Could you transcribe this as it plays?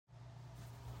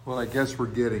Well, I guess we're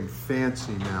getting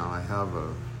fancy now. I have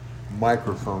a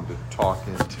microphone to talk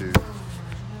into,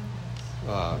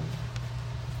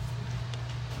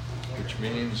 which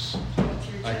means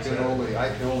I can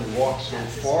only walk so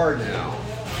far now.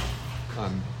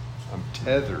 I'm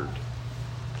tethered.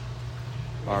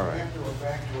 All right.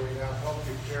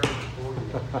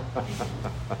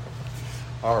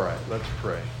 All right, let's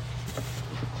pray.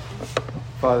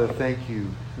 Father, thank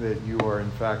you that you are in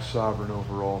fact sovereign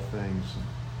over all things.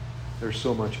 There's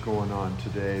so much going on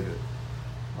today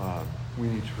that we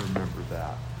need to remember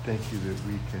that. Thank you that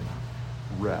we can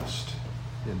rest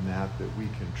in that we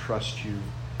can trust you.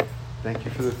 Thank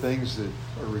you for the things that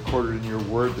are recorded in your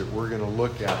word that we're going to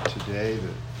look at today,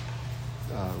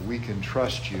 that we can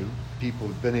trust you. People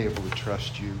have been able to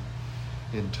trust you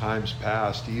in times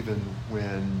past, even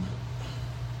when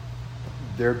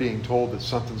they're being told that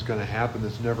something's going to happen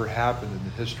that's never happened in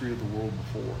the history of the world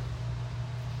before.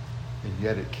 And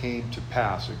yet it came to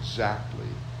pass exactly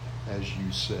as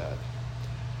you said.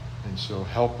 And so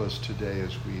help us today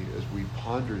as we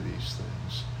ponder these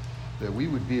things, that we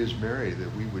would be as Mary,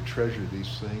 that we would treasure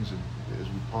these things, and as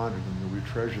we ponder them, that we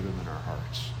treasure them in our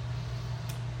hearts.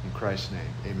 In Christ's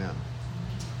name, amen.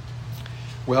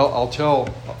 Well, I'll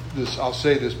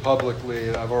say this publicly,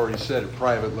 and I've already said it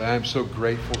privately. I'm so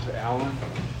grateful to Alan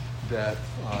that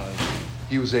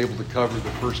he was able to cover the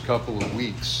first couple of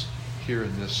weeks here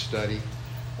in this study.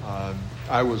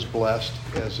 I was blessed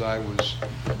as I was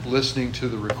listening to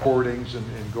the recordings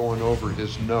and going over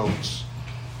his notes.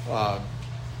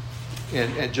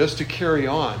 And just to carry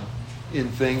on in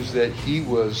things that he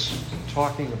was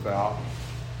talking about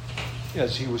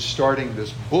as he was starting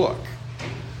this book.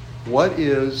 What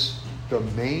is the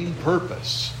main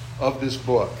purpose of this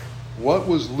book? What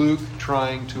was Luke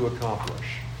trying to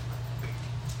accomplish?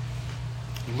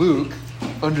 Luke,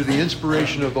 under the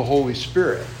inspiration of the Holy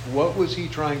Spirit, what was he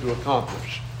trying to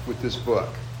accomplish with this book?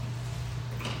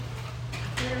 A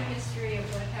clear history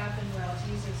of what happened while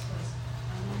Jesus was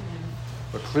among them.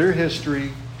 A clear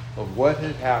history of what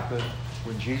had happened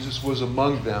when Jesus was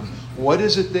among them. What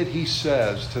is it that he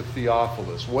says to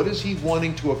Theophilus? What is he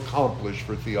wanting to accomplish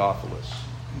for Theophilus?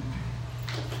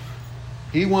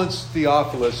 He wants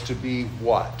Theophilus to be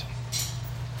what?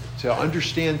 To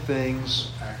understand things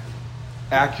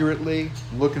accurately.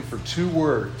 I'm looking for two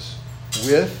words.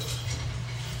 With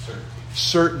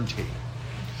certainty.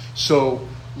 So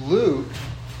Luke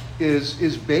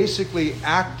is basically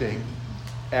acting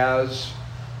as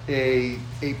a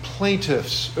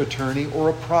plaintiff's attorney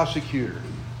or a prosecutor.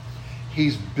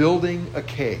 He's building a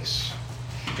case.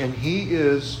 And he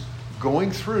is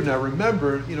going through. Now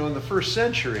remember, in the first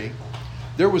century,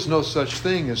 there was no such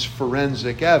thing as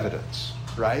forensic evidence,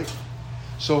 right?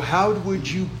 So how would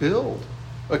you build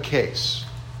a case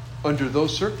under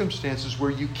those circumstances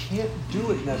where you can't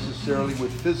do it necessarily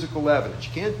with physical evidence?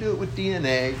 You can't do it with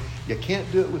DNA. You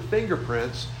can't do it with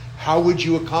fingerprints. How would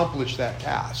you accomplish that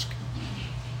task?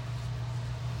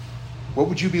 What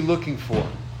would you be looking for?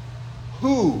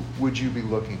 Who would you be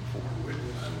looking for?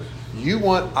 You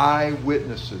want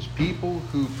eyewitnesses, people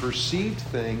who perceived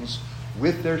things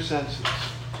with their senses.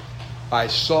 I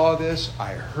saw this,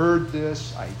 I heard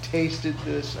this, I tasted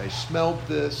this, I smelled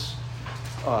this,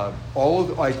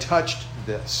 I touched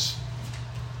this.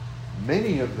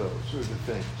 Many of those are the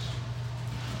things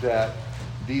that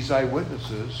these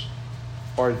eyewitnesses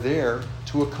are there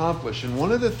to accomplish. And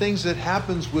one of the things that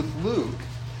happens with Luke,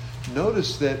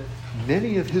 notice that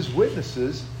many of his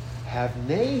witnesses have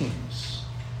names.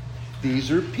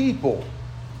 These are people.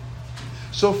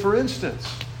 So for instance,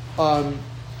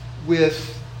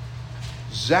 with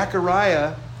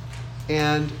Zechariah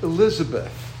and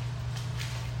Elizabeth,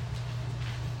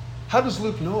 how does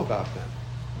Luke know about them?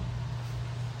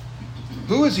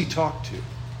 Who has he talked to?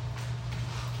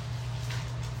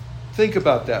 Think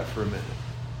about that for a minute.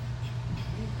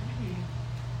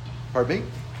 Pardon me?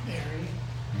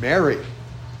 Mary.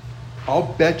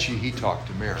 I'll bet you he talked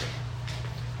to Mary.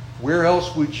 Where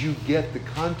else would you get the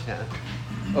content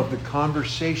of the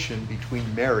conversation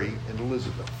between Mary and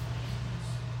Elizabeth?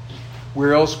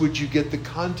 Where else would you get the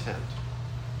content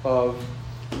of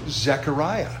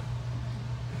Zechariah?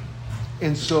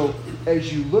 And so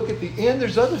as you look at and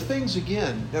there's other things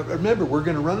again. Now remember, we're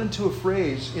going to run into a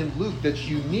phrase in Luke that's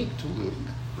unique to Luke,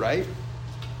 right?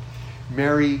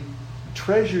 Mary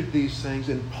treasured these things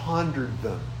and pondered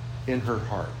them in her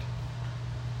heart.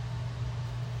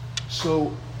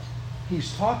 So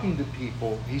he's talking to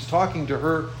people, he's talking to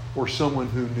her or someone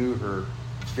who knew her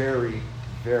very,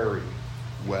 very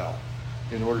well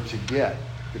in order to get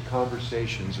the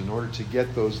conversations, in order to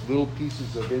get those little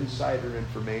pieces of insider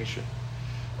information.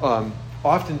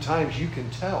 oftentimes you can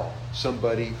tell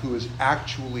somebody who has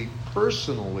actually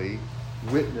personally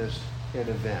witnessed an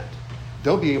event.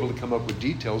 They'll be able to come up with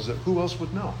details that who else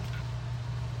would know?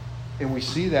 And we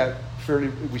see that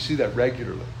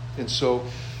regularly. And so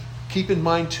keep in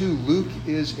mind too, Luke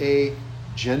is a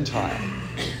Gentile.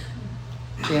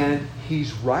 And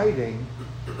he's writing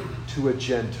to a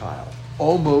Gentile,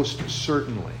 almost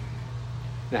certainly.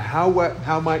 Now,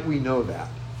 how might we know that?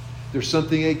 There's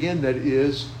something, again, that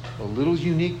is a little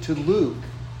unique to Luke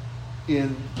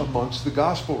in amongst the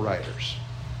gospel writers.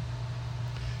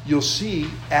 You'll see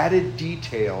added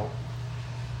detail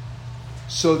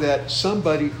so that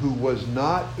somebody who was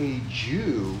not a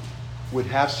Jew would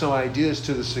have some ideas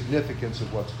to the significance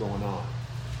of what's going on.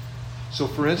 So,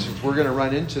 for instance, we're going to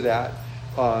run into that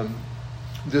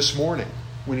this morning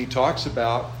when he talks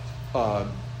about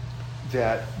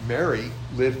that Mary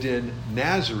lived in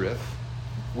Nazareth,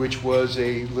 which was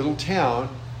a little town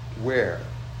where?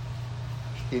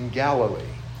 In Galilee.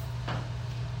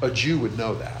 A Jew would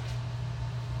know that.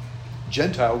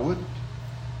 Gentile wouldn't.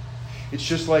 It's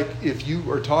just like if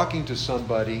you are talking to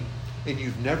somebody and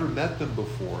you've never met them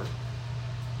before,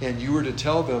 and you were to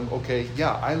tell them, okay,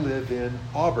 yeah, I live in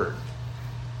Auburn.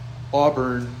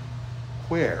 Auburn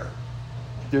where?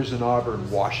 There's an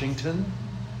Auburn, Washington.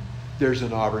 There's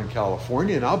an Auburn,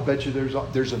 California. And I'll bet you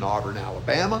there's an Auburn,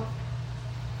 Alabama.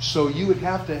 So you would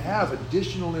have to have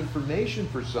additional information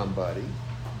for somebody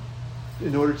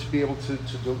in order to be able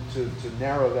to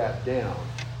narrow that down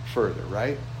further,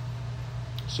 right?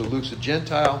 So Luke's a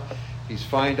Gentile. He's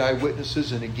find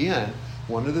eyewitnesses. And again,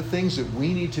 one of the things that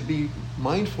we need to be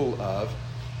mindful of,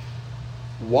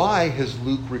 why has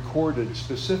Luke recorded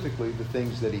specifically the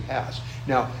things that he has?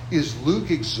 Now, is Luke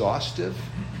exhaustive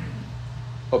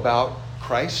about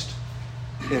Christ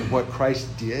and what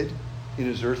Christ did in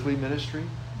his earthly ministry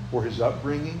or his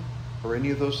upbringing or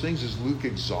any of those things? Is Luke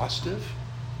exhaustive?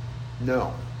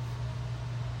 No.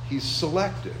 He's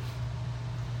selective.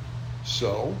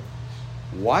 So,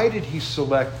 why did he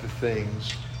select the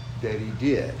things that he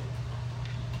did?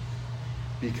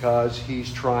 Because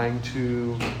he's trying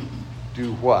to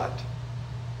do what?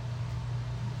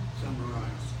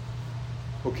 Summarize.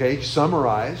 Okay,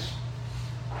 summarize.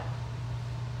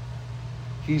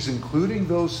 He's including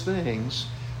those things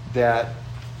that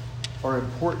are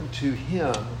important to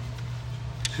him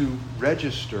to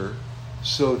register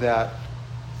so that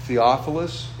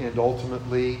Theophilus and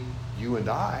ultimately you and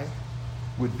I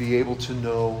would be able to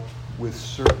know with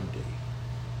certainty.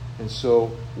 And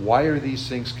so, why are these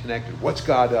things connected? What's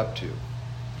God up to?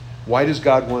 Why does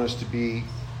God want us to be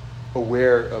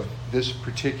aware of this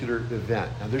particular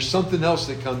event? Now, there's something else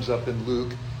that comes up in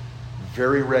Luke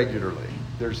very regularly.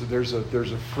 There's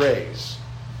a phrase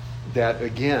that,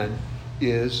 again,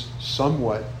 is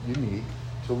somewhat unique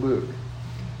to Luke.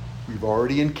 We've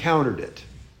already encountered it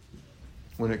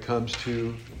when it comes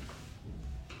to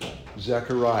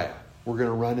Zechariah. We're going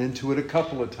to run into it a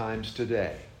couple of times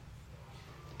today.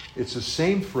 It's the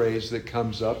same phrase that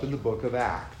comes up in the book of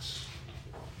Acts.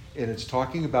 And it's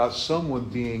talking about someone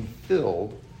being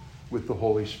filled with the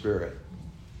Holy Spirit.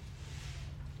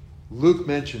 Luke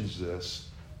mentions this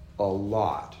a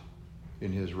lot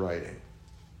in his writing.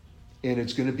 And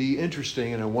it's going to be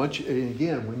interesting. And I want you, and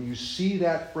again, when you see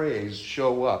that phrase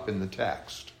show up in the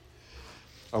text,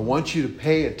 I want you to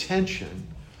pay attention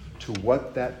to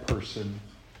what that person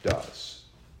does.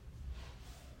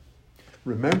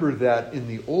 Remember that in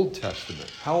the Old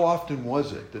Testament, how often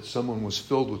was it that someone was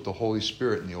filled with the Holy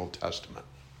Spirit in the Old Testament?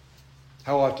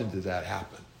 How often did that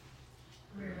happen?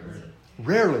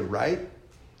 Rarely, right?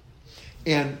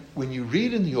 And when you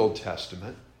read in the Old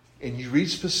Testament, and you read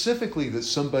specifically that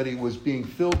somebody was being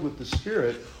filled with the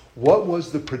Spirit, what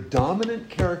was the predominant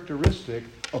characteristic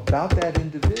about that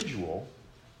individual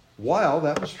while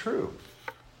that was true?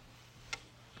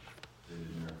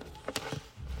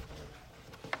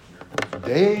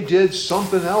 They did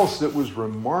something else that was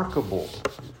remarkable.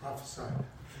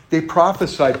 They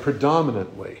prophesied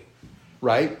predominantly,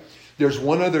 right? There's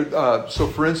one other, so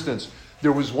for instance,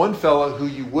 there was one fellow who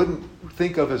you wouldn't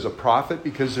think of as a prophet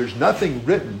because there's nothing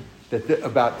written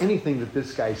about anything that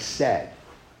this guy said.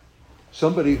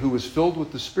 Somebody who was filled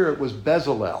with the Spirit was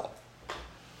Bezalel.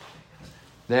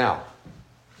 Now,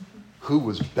 who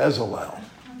was Bezalel?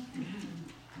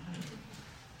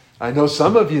 I know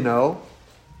some of you know.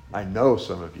 I know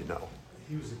some of you know.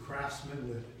 He was a craftsman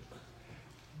that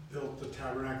built the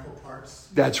tabernacle parts.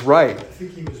 That's right. I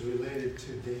think he was related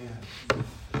to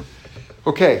Dan.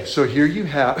 Okay, so here you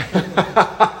have,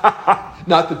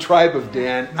 not the tribe of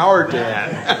Dan, our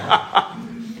Dan.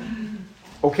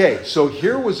 Okay, so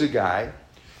here was a guy,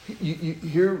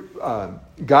 here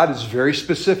God is very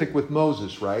specific with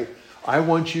Moses, right? I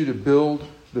want you to build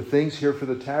the things here for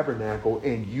the tabernacle,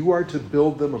 and you are to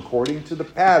build them according to the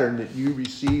pattern that you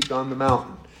received on the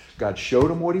mountain. God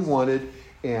showed him what he wanted,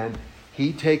 and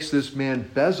he takes this man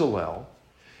Bezalel,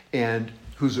 and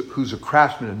who's a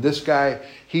craftsman, and this guy,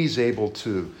 he's able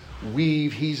to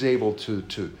weave, he's able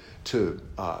to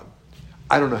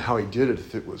I don't know how he did it,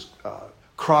 if it was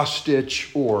cross stitch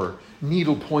or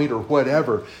needlepoint or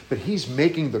whatever, but he's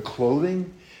making the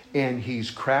clothing, and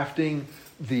he's crafting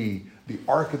the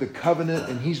Ark of the Covenant,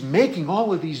 and he's making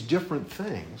all of these different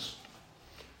things.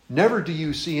 Never do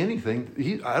you see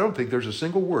anything. I don't think there's a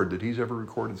single word that he's ever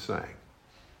recorded saying.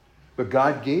 But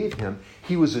God gave him,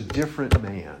 he was a different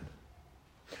man.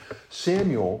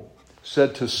 Samuel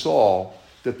said to Saul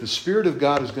that the Spirit of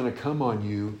God is going to come on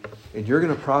you, and you're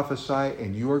going to prophesy,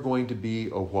 and you are going to be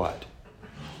a what?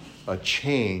 A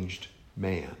changed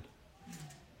man.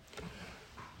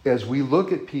 As we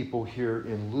look at people here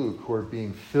in Luke who are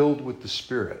being filled with the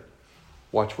Spirit,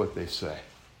 watch what they say.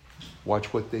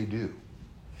 Watch what they do.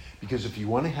 Because if you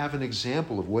want to have an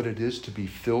example of what it is to be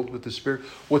filled with the Spirit,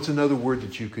 what's another word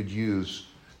that you could use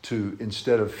to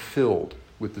instead of filled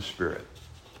with the Spirit?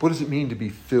 What does it mean to be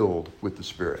filled with the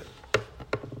Spirit?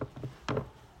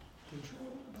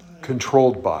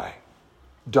 Controlled by.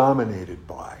 Dominated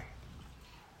by.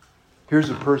 Here's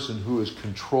a person who is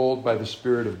controlled by the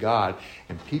Spirit of God.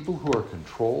 And people who are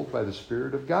controlled by the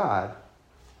Spirit of God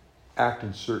act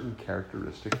in certain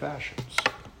characteristic fashions.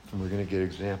 And we're going to get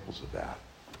examples of that.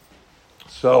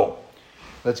 So,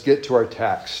 let's get to our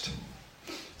text.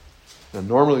 Now,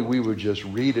 normally we would just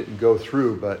read it and go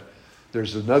through, but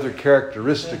there's another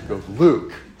characteristic of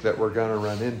Luke that we're going to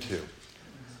run into.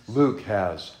 Luke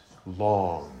has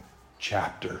long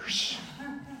chapters.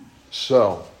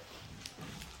 So,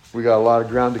 we got a lot of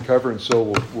ground to cover, and so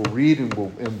we'll read and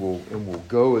we'll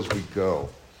go as we go.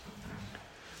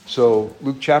 So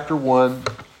Luke chapter 1,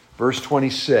 verse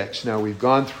 26. Now we've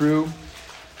gone through.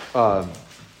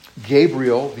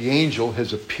 Gabriel, the angel,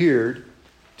 has appeared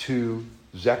to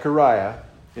Zechariah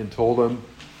and told him,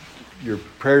 "Your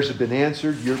prayers have been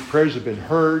answered. Your prayers have been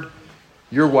heard.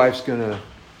 Your wife's going to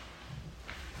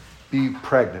be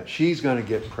pregnant. She's going to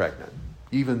get pregnant,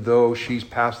 even though she's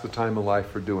past the time of life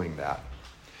for doing that."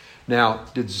 Now,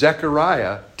 did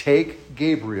Zechariah take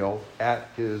Gabriel at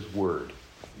his word?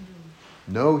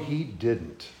 No, he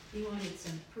didn't. He wanted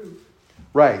some proof.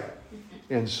 Right.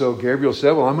 And so Gabriel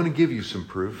said, well, I'm going to give you some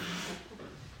proof.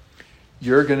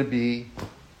 You're going to be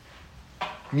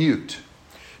mute.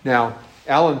 Now,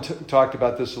 Alan talked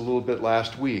about this a little bit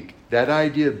last week. That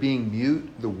idea of being mute,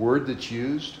 the word that's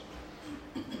used,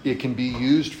 it can be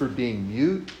used for being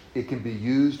mute. It can be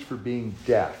used for being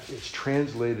deaf. It's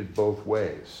translated both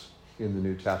ways in the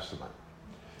New Testament.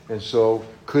 And so,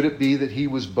 could it be that he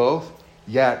was both?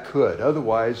 Yeah, it could.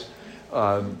 Otherwise,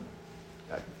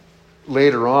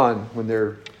 later on, when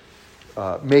they're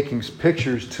making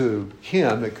pictures to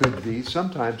him, it could be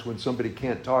sometimes when somebody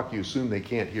can't talk, you assume they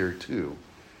can't hear too.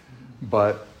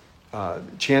 But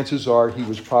chances are he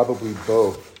was probably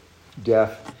both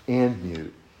deaf and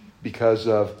mute because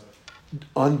of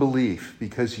unbelief,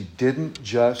 because he didn't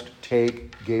just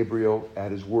take Gabriel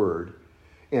at his word.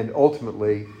 And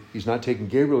ultimately, he's not taking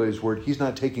Gabriel at his word. He's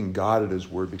not taking God at his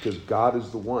word, because God is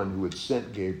the one who had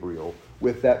sent Gabriel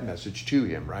with that message to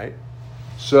him, right?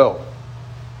 So,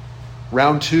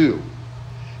 round 2.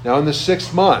 Now in the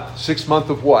 6th month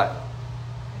of what?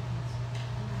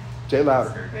 Say it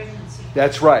louder. Pregnancy.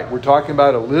 That's right. We're talking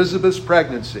about Elizabeth's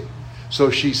pregnancy.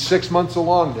 So she's 6 months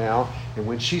along now. And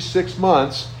when she's 6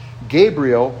 months,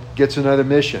 Gabriel gets another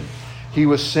mission. He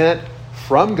was sent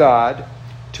from God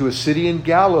to a city in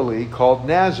Galilee called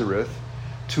Nazareth,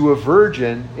 to a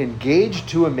virgin engaged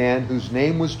to a man whose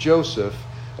name was Joseph,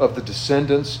 of the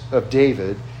descendants of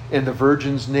David, and the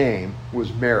virgin's name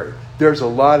was Mary. There's a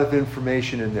lot of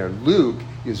information in there. Luke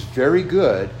is very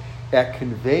good at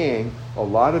conveying a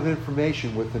lot of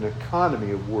information with an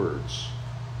economy of words.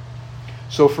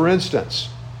 So, for instance,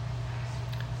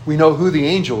 we know who the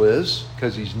angel is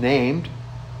because he's named.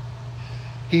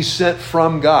 He's sent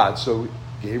from God. So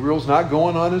Gabriel's not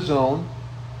going on his own.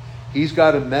 He's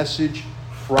got a message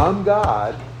from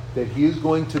God that he is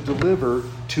going to deliver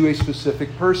to a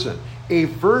specific person, a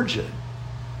virgin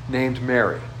named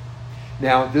Mary.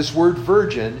 Now, this word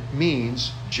virgin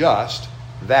means just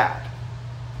that.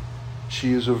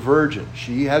 She is a virgin.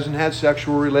 She hasn't had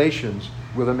sexual relations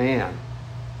with a man.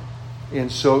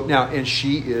 And so now, and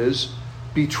she is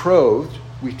betrothed.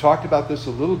 We talked about this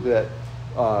a little bit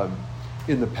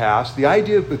in the past. The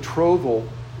idea of betrothal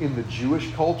in the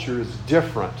Jewish culture is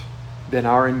different than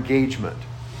our engagement.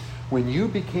 When you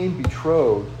became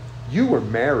betrothed, You were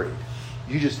married.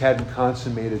 You just hadn't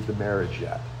consummated the marriage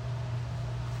yet.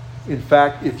 In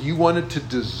fact, if you wanted to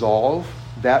dissolve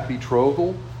that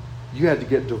betrothal, you had to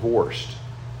get divorced.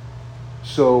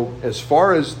 So as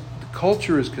far as the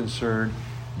culture is concerned,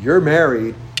 you're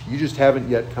married, you just haven't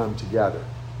yet come together.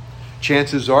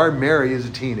 Chances are Mary is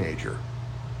a teenager.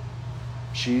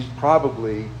 She's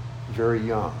probably very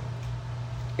young.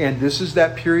 And this is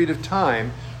that period of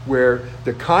time where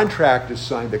the contract is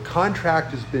signed, the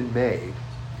contract has been made.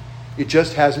 It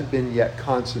just hasn't been yet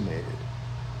consummated.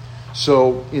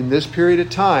 So in this period of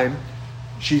time,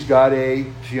 she's got a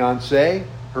fiancé.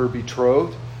 Her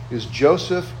betrothed is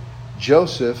Joseph.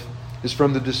 Joseph is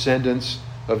from the descendants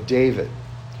of David.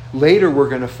 Later, we're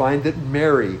going to find that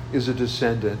Mary is a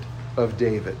descendant of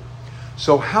David.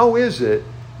 So how is it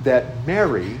that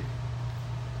Mary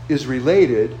is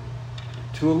related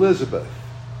to Elizabeth?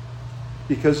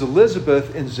 Because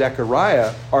Elizabeth and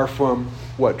Zechariah are from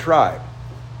what tribe?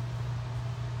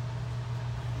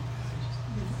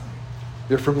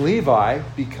 They're from Levi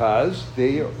because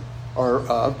they are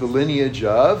of the lineage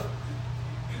of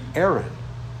Aaron.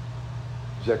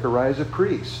 Zechariah is a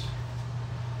priest.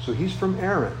 So he's from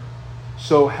Aaron.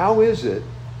 So how is it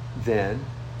then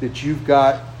that you've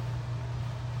got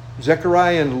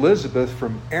Zechariah and Elizabeth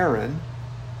from Aaron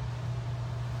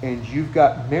and you've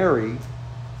got Mary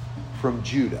from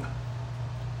Judah?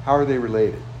 How are they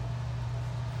related?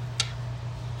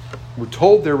 We're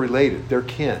told they're related. They're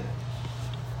kin.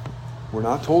 We're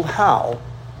not told how.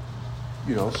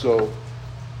 So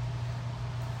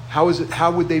how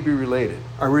would they be related?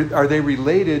 Are they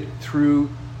related through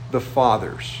the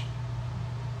fathers?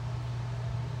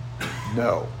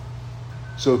 No.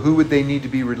 So who would they need to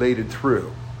be related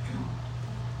through?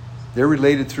 They're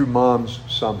related through moms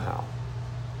somehow.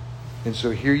 And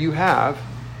so here you have,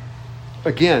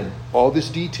 again, all this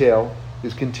detail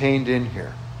is contained in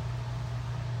here.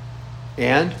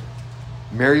 And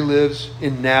Mary lives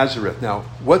in Nazareth. Now,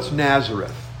 what's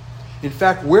Nazareth? In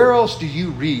fact, where else do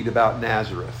you read about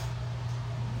Nazareth?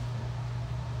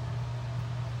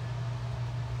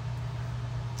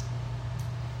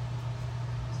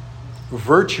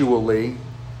 Virtually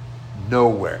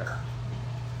nowhere.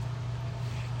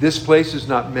 This place is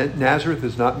not Nazareth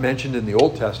is not mentioned in the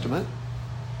Old Testament.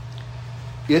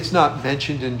 It's not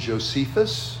mentioned in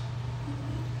Josephus.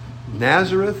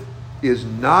 Nazareth is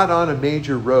not on a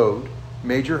major road,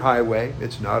 major highway.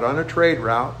 It's not on a trade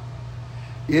route.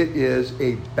 It is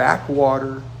a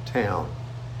backwater town.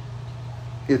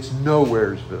 It's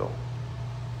Nowheresville.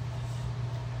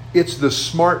 It's the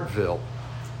Smartville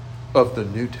of the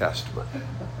New Testament.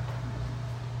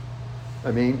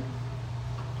 I mean,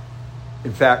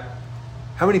 in fact,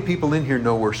 how many people in here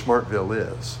know where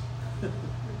Smartville is?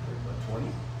 20?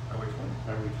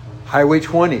 Highway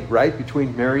 20, right?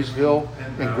 Between Marysville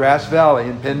and Grass Valley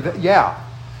and Penn Valley. Yeah.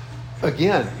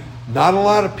 Again, not a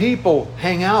lot of people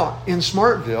hang out in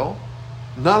Smartville.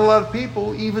 Not a lot of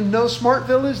people even know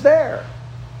Smartville is there.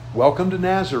 Welcome to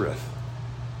Nazareth.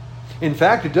 In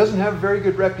fact, it doesn't have a very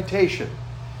good reputation.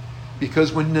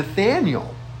 Because when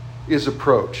Nathanael is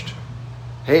approached,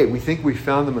 hey, we think we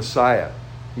found the Messiah.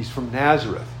 He's from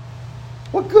Nazareth.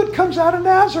 What good comes out of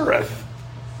Nazareth?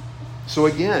 So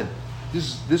again,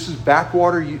 this is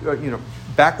backwater,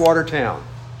 backwater town.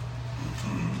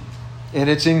 And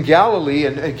it's in Galilee.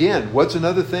 And again, what's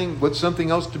something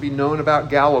else to be known about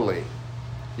Galilee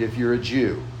if you're a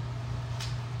Jew?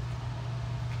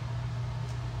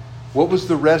 What was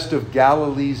the rest of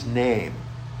Galilee's name?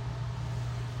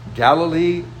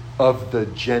 Galilee of the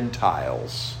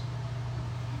Gentiles.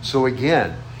 So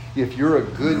again, if you're a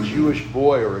good Jewish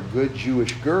boy or a good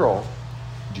Jewish girl,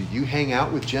 do you hang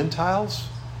out with Gentiles?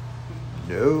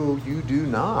 No, you do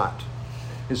not.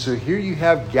 And so here you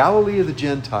have Galilee of the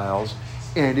Gentiles,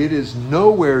 and it is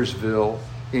Nowheresville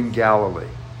in Galilee.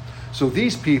 So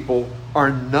these people are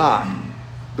not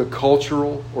the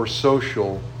cultural or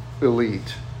social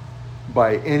elite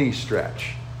by any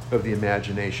stretch of the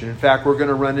imagination. In fact, we're going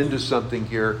to run into something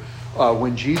here.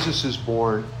 When Jesus is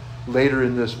born, later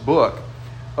in this book,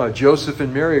 Joseph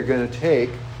and Mary are going to take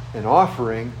an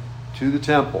offering to the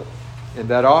temple. And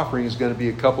that offering is going to be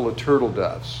a couple of turtle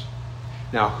doves.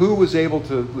 Now, who was able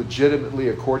to legitimately,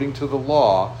 according to the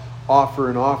law, offer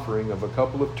an offering of a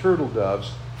couple of turtle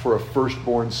doves for a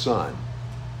firstborn son?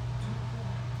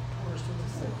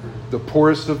 The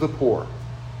poorest of the poor.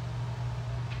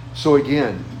 So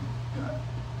again,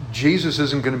 Jesus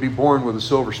isn't going to be born with a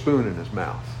silver spoon in his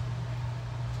mouth.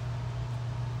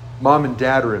 Mom and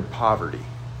dad are in poverty.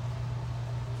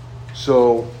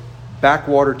 So,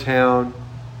 backwater town.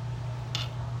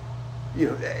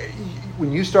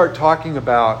 When you start talking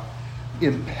about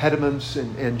impediments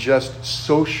and just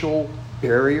social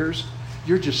barriers,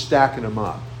 you're just stacking them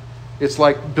up. It's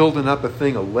like building up a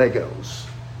thing of Legos.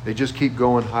 They just keep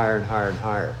going higher and higher and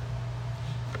higher.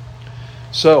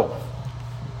 So,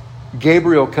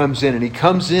 Gabriel comes in, and he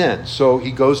comes in. So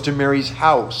he goes to Mary's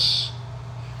house,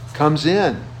 comes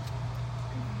in,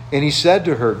 and he said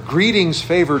to her, "Greetings,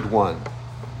 favored one."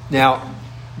 Now,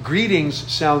 greetings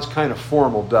sounds kind of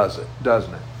formal, doesn't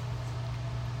it?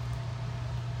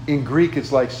 In Greek,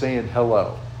 it's like saying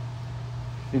hello.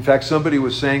 In fact, somebody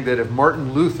was saying that if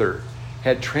Martin Luther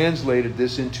had translated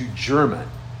this into German,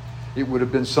 it would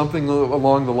have been something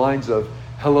along the lines of,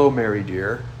 "Hello, Mary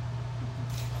dear,"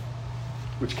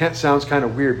 which sounds kind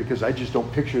of weird because I just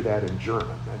don't picture that in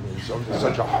German. I mean, it's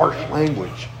such a harsh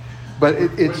language. But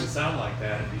It wouldn't sound like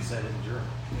that if you said it in German.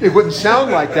 It wouldn't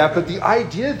sound like that, but the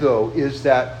idea, though, is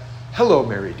that, "Hello,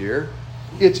 Mary dear."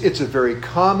 It's a very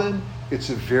common, it's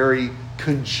a very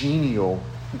congenial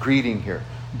greeting here.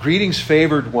 "Greetings,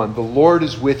 favored one, the Lord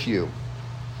is with you."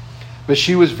 But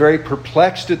she was very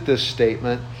perplexed at this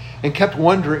statement and kept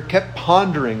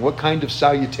pondering what kind of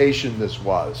salutation this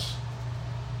was.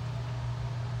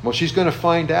 Well, she's going to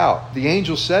find out. The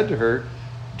angel said to her,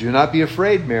 "Do not be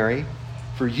afraid, Mary,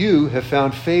 for you have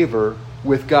found favor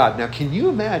with God." Now, can you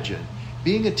imagine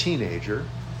being a teenager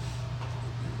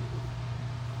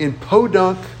in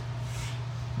Podunk,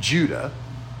 Judah,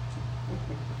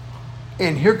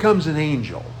 and here comes an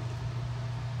angel?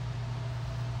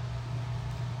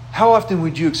 How often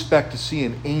would you expect to see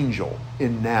an angel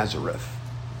in Nazareth?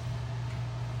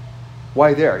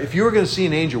 Why there? If you were going to see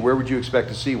an angel, where would you expect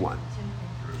to see one?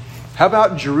 How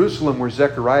about in Jerusalem where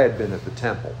Zechariah had been at the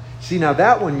temple? See, now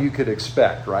that one you could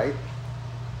expect, right?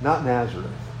 Not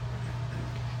Nazareth.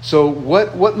 So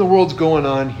what in the world's going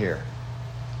on here?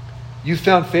 You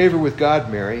found favor with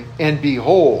God, Mary, and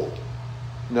behold,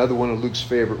 another one of Luke's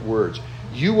favorite words,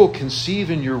 you will conceive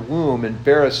in your womb and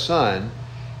bear a son,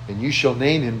 and you shall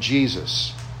name him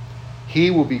Jesus.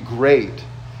 He will be great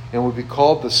and will be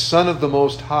called the Son of the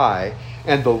Most High,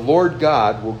 and the Lord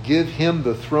God will give him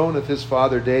the throne of his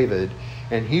father David,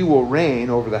 and he will reign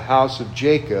over the house of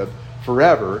Jacob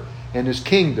forever, and his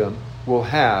kingdom will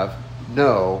have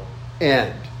no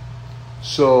end.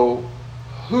 So,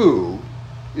 who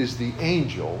is the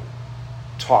angel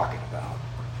talking about?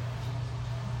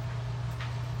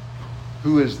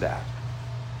 Who is that?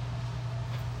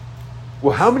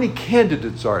 Well, how many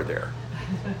candidates are there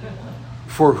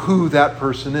for who that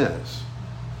person is?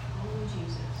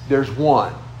 There's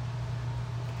one.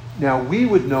 Now, we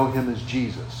would know him as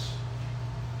Jesus.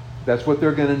 That's what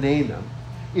they're going to name him.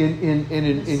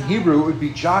 In Hebrew, it would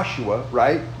be Joshua,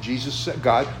 right? Jesus,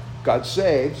 God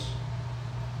saves.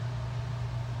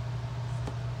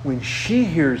 When she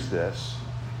hears this,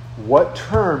 what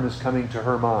term is coming to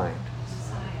her mind?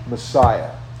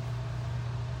 Messiah.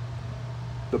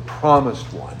 The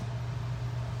promised one.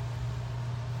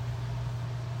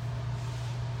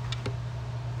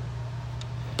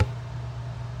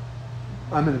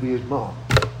 I'm going to be his mom.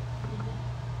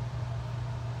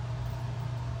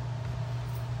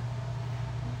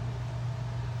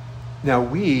 Now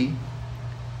and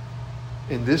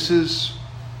this is,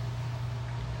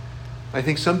 I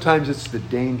think sometimes it's the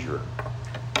danger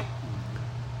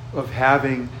of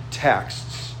having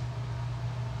texts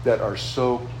that are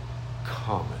so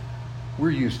common.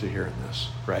 We're used to hearing this,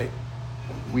 right?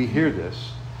 We hear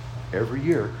this every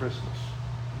year at Christmas.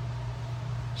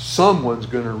 Someone's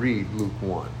going to read Luke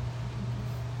 1.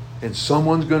 And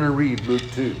someone's going to read Luke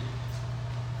 2.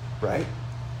 Right?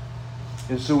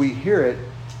 And so we hear it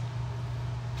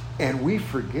and we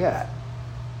forget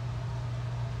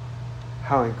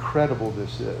how incredible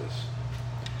this is.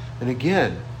 And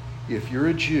again, if you're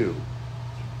a Jew,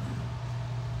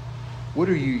 what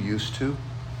are you used to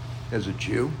as a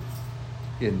Jew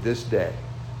in this day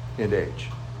and age?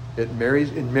 In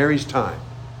Mary's time,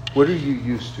 what are you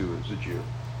used to as a Jew?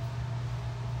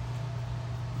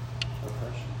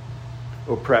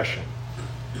 Oppression.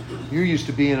 You're used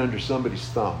to being under somebody's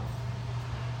thumb.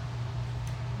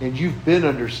 And you've been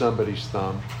under somebody's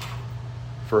thumb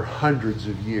for hundreds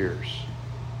of years.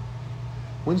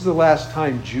 When's the last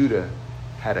time Judah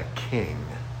had a king?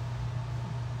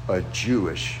 A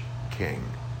Jewish king.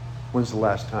 When's the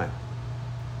last time?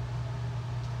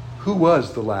 Who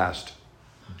was the last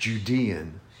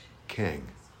Judean king?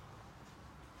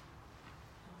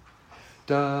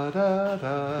 Da da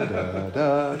da da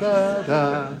da da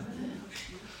da.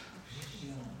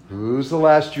 Who's the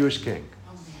last Jewish king?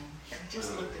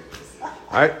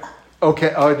 All right.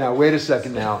 Okay. Oh, now wait a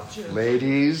second. Now,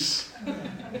 ladies,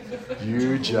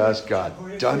 you just got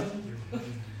done.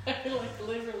 I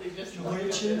literally just looked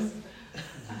at this.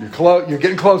 You're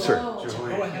getting closer. Oh.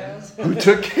 Who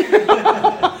took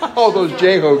all those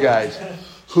Jeho guys?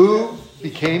 Who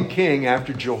became king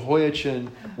after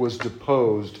Jehoiachin was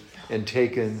deposed and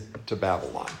taken to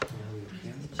Babylon?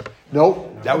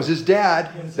 Nope, that was his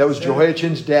dad. That was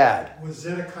Jehoiachin's dad. Was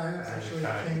Zedekiah actually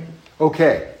king?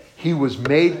 Okay, he was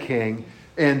made king,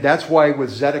 and that's why with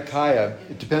Zedekiah,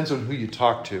 it depends on who you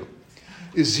talk to.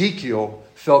 Ezekiel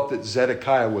felt that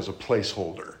Zedekiah was a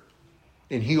placeholder,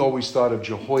 and he always thought of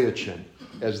Jehoiachin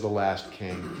as the last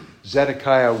king.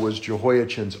 Zedekiah was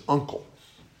Jehoiachin's uncle,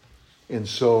 and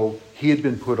so he had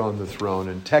been put on the throne,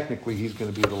 and technically he's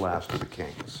going to be the last of the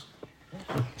kings.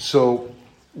 So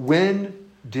when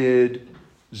did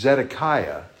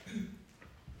Zedekiah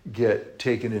get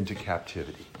taken into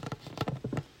captivity?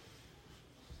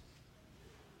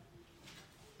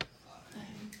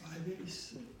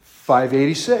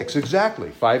 586, exactly.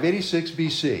 586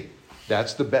 BC.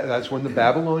 That's when the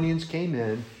Babylonians came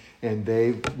in and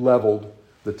they leveled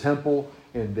the temple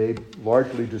and they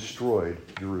largely destroyed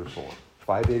Jerusalem.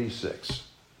 586.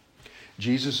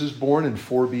 Jesus is born in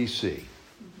 4 BC.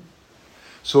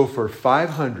 So for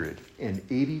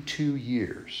 582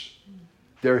 years,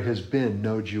 there has been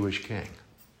no Jewish king.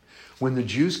 When the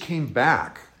Jews came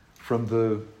back from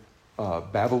the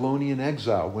Babylonian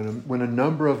exile, when a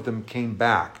number of them came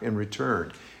back and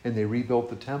returned and they rebuilt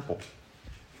the temple,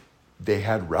 they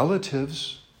had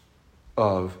relatives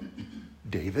of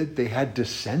David. They had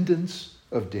descendants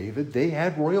of David. They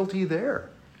had royalty there.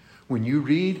 When you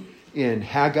read in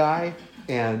Haggai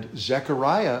and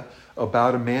Zechariah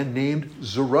about a man named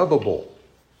Zerubbabel,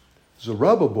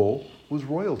 Zerubbabel was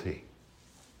royalty.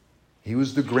 He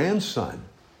was the grandson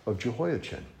of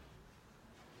Jehoiachin.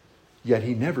 Yet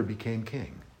he never became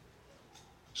king.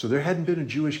 So there hadn't been a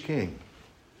Jewish king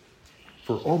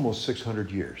for almost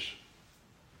 600 years.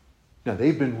 Now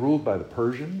they've been ruled by the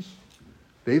Persians.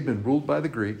 They've been ruled by the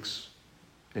Greeks.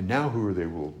 And now who are they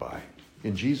ruled by?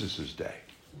 In Jesus' day.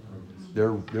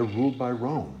 They're ruled by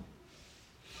Rome.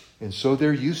 And so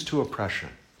they're used to oppression.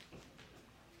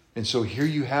 And so here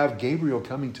you have Gabriel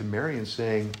coming to Mary and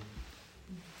saying,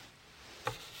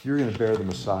 you're going to bear the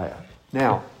Messiah.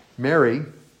 Now, Mary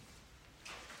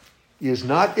is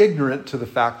not ignorant to the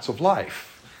facts of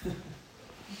life.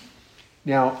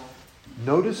 Now,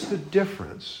 notice the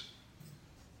difference.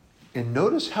 And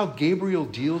notice how Gabriel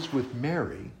deals with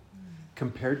Mary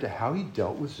compared to how he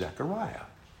dealt with Zechariah.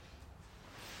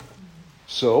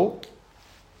 So,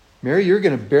 Mary, you're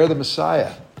going to bear the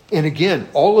Messiah. And again,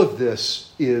 all of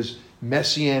this is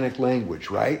messianic language,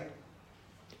 right?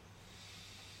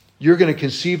 You're going to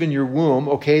conceive in your womb.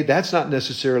 Okay, that's not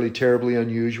necessarily terribly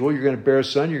unusual. You're going to bear a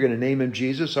son. You're going to name him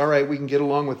Jesus. All right, we can get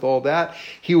along with all that.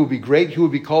 He will be great. He will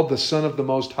be called the Son of the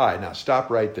Most High. Now, stop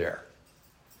right there.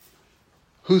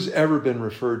 Who's ever been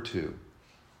referred to,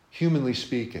 humanly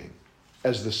speaking,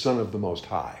 as the Son of the Most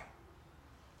High?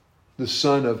 The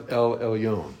Son of El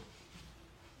Elyon?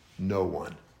 No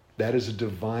one. That is a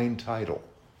divine title.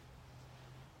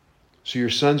 So your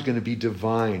son's going to be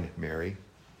divine, Mary.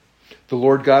 The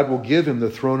Lord God will give him the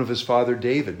throne of his father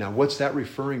David. Now, what's that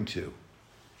referring to?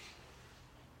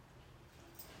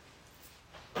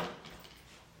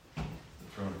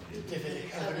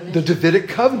 The Davidic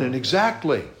covenant,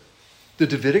 exactly. The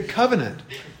Davidic covenant.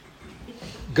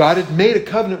 God had made a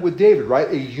covenant with David, right?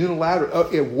 A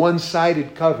unilateral, a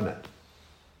one-sided covenant.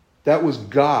 That was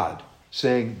God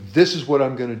saying, this is what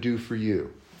I'm going to do for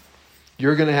you.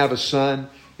 You're going to have a son,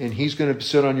 and he's going to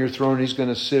sit on your throne, and he's going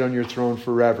to sit on your throne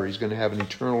forever. He's going to have an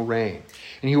eternal reign.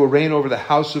 And he will reign over the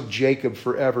house of Jacob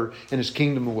forever, and his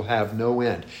kingdom will have no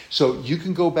end. So you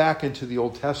can go back into the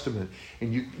Old Testament,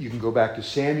 and you can go back to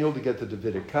Samuel to get the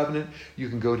Davidic covenant. You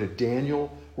can go to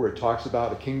Daniel, where it talks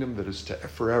about a kingdom that is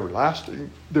forever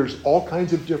lasting. There's all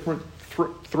kinds of different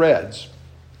threads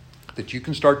that you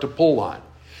can start to pull on.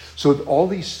 So all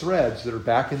these threads that are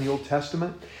back in the Old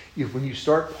Testament, when you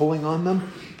start pulling on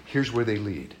them, here's where they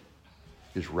lead,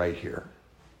 is right here.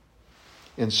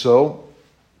 And so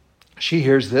she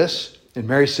hears this, and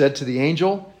Mary said to the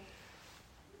angel,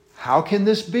 how can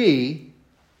this be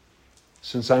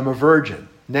since I'm a virgin?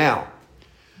 Now,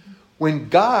 when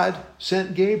God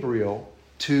sent Gabriel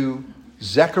to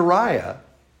Zechariah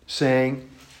saying,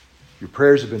 your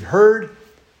prayers have been heard,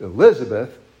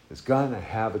 Elizabeth is going to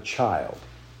have a child.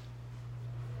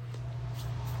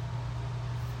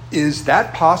 Is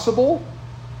that possible?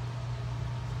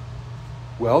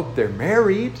 Well, they're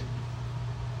married.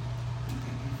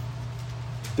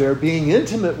 They're being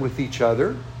intimate with each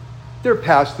other. They're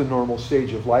past the normal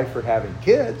stage of life for having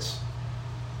kids.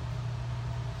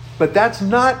 But that's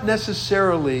not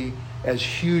necessarily as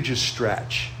huge a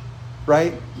stretch,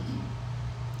 right?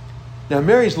 Now,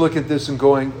 Mary's looking at this and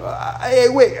going, hey,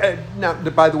 wait. Now,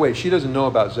 by the way, she doesn't know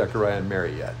about Zechariah and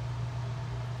Mary yet.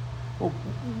 Well,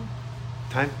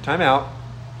 time out.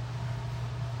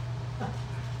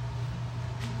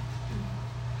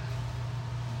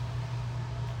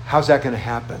 How's that going to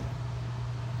happen?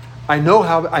 I know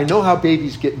how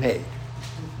babies get made.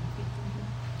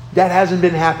 That hasn't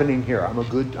been happening here. I'm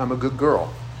a good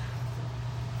girl.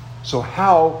 So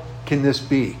how can this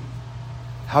be?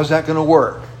 How's that going to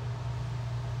work?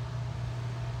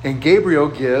 And Gabriel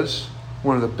gives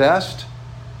one of the best,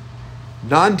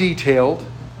 non-detailed,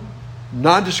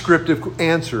 non-descriptive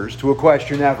answers to a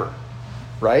question ever.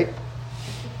 Right?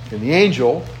 And the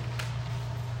angel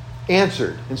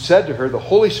answered and said to her, the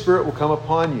Holy Spirit will come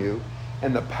upon you,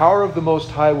 and the power of the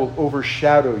Most High will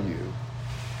overshadow you.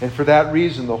 And for that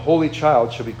reason, the Holy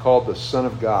Child shall be called the Son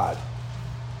of God.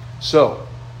 So,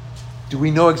 do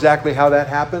we know exactly how that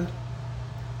happened?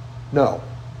 No.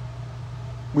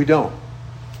 We don't.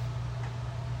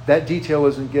 That detail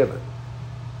isn't given.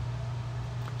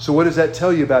 So what does that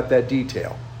tell you about that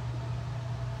detail?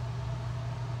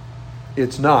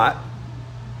 It's not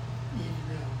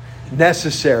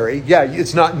necessary. Yeah,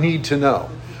 it's not need to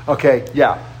know. Okay,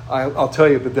 yeah, I'll tell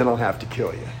you, but then I'll have to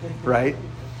kill you, right?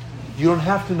 You don't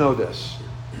have to know this.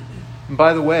 And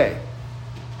by the way,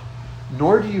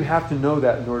 nor do you have to know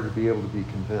that in order to be able to be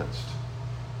convinced.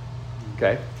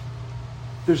 Okay?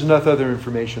 There's enough other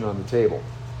information on the table.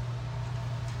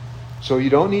 So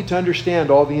you don't need to understand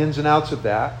all the ins and outs of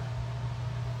that.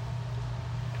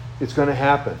 It's going to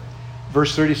happen.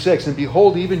 Verse 36, and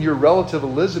behold, even your relative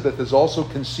Elizabeth has also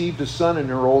conceived a son in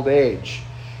her old age.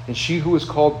 And she who is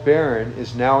called barren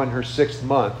is now in her 6th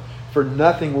month, for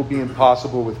nothing will be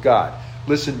impossible with God.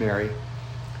 Listen, Mary,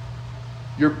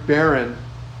 your barren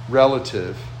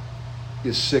relative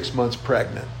is 6 months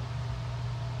pregnant.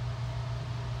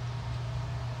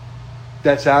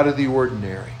 That's out of the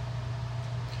ordinary.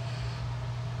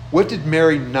 What did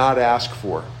Mary not ask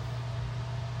for?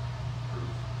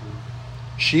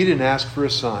 She didn't ask for a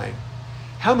sign.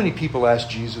 How many people asked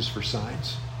Jesus for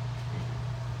signs?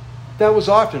 That was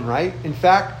often, right? In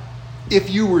fact, if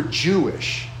you were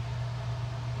Jewish,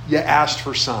 you asked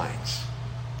for signs.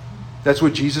 That's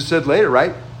what Jesus said later,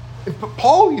 right?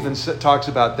 Paul even talks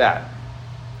about that.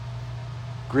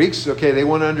 Greeks, okay, they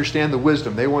want to understand the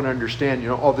wisdom. They want to understand,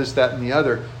 all this, that, and the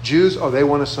other. Jews, they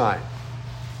want a sign.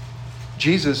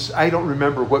 Jesus, I don't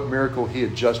remember what miracle he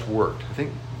had just worked. I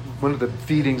think one of the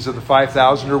feedings of the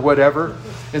 5,000 or whatever.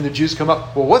 And the Jews come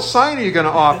up, well, what sign are you going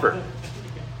to offer?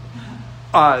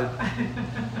 And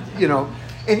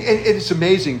it's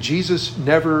amazing. Jesus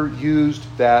never used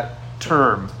that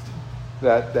term,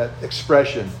 that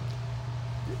expression.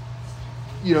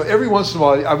 Every once in a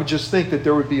while, I would just think that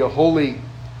there would be a holy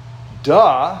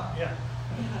duh. Yeah.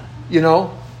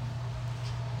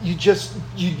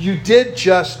 You did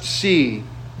just see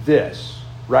this,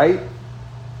 right?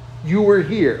 You were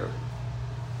here.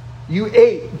 You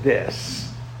ate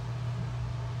this.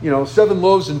 7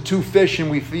 loaves and 2 fish, and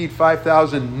we feed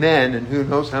 5,000 men and who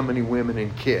knows how many women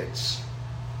and kids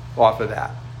off of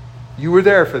that. You were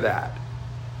there for that.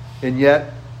 And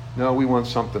yet, no, we want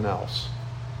something else.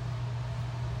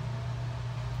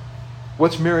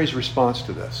 What's Mary's response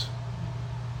to this?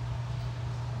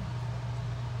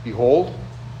 Behold,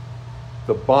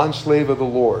 the bondslave of the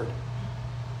Lord.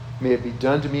 May it be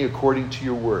done to me according to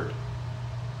your word.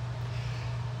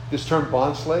 This term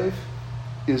bondslave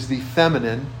is the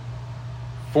feminine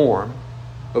form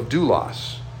of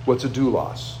doulos. What's a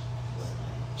doulos?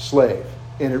 Slave.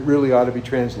 And it really ought to be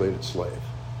translated slave,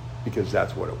 because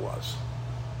that's what it was.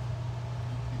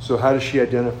 So how does she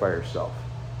identify herself?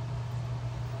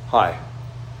 Hi,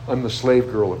 I'm the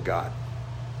slave girl of God.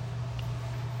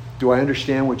 Do I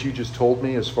understand what you just told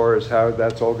me as far as how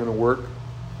that's all going to work?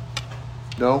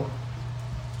 No.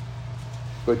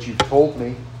 But you've told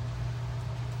me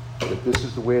that this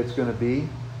is the way it's going to be.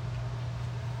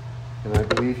 And I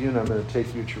believe you, and I'm going to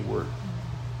take you at your word.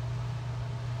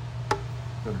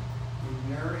 When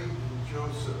Mary and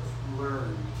Joseph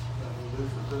learned that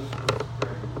Elizabeth was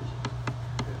pregnant,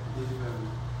 it gave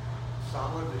them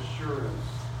solid assurance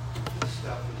that this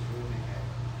stuff is really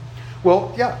happening.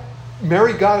 Well, yeah.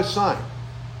 Mary got a sign.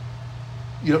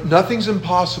 Nothing's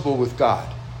impossible with God.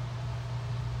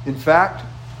 In fact,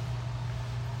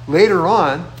 later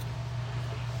on,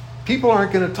 people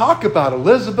aren't going to talk about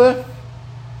Elizabeth.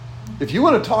 If you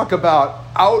want to talk about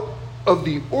out of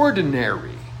the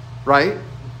ordinary, right?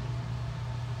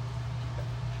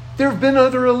 There have been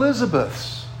other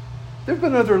Elizabeths. There have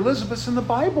been other Elizabeths in the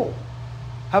Bible.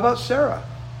 How about Sarah?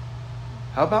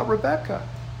 How about Rebecca?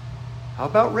 How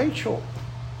about Rachel?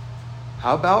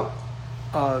 How about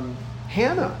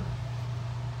Hannah.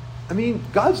 I mean,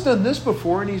 God's done this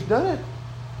before, and he's done it.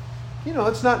 You know,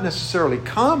 it's not necessarily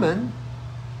common,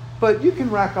 but you can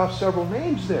rack off several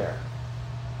names there.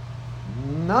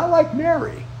 Not like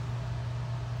Mary.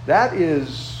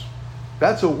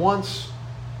 That's a once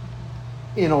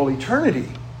in all eternity,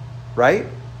 right?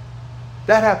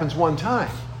 That happens one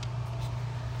time.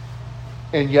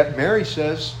 And yet Mary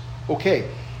says, okay,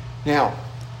 now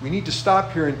we need to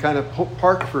stop here and kind of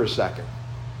park for a second.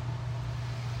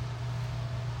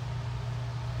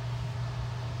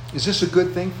 Is this a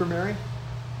good thing for Mary?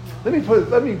 Let me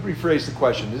rephrase the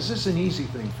question. Is this an easy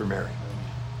thing for Mary?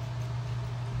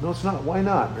 No, it's not. Why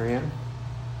not, Marianne?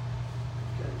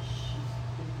 Because she's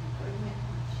been pregnant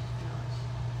and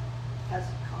she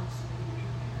hasn't consummated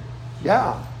her marriage.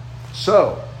 Yeah.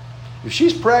 So, if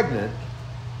she's pregnant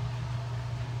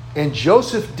and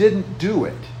Joseph didn't do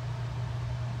it,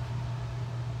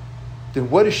 then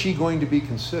what is she going to be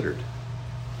considered?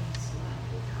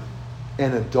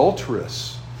 An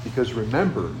adulteress. Because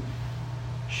remember,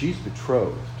 she's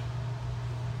betrothed.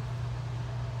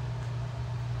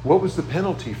 What was the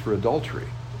penalty for adultery?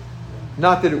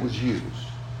 Not that it was used,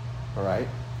 all right?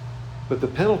 But the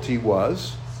penalty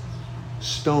was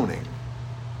stoning.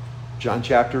 John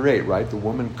chapter 8, right? The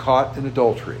woman caught in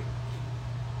adultery.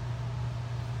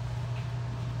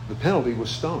 The penalty was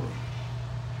stoning.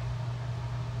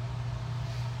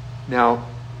 Now,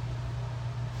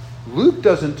 Luke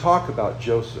doesn't talk about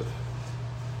Joseph.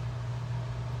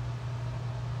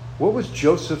 What was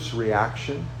Joseph's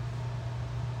reaction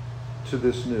to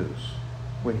this news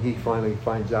when he finally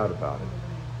finds out about it?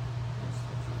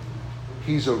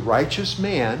 He's a righteous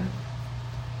man.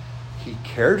 He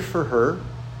cared for her.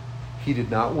 He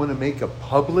did not want to make a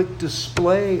public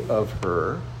display of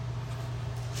her,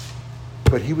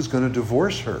 but he was going to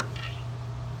divorce her.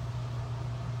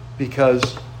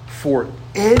 Because for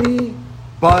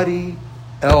anybody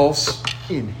else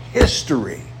in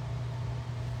history,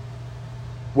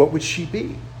 what would she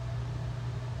be?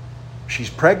 She's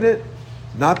pregnant,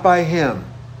 not by him.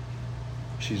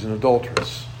 She's an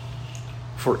adulteress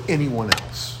for anyone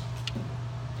else.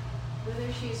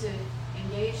 Whether she's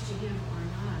engaged to him or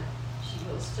not, she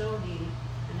will still be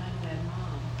an unwed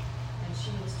mom, and she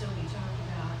will still be talked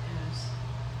about as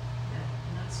that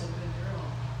not so good girl.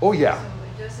 Oh, yeah. So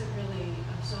it doesn't really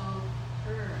absolve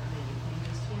her of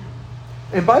anything, just him.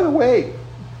 And by the way,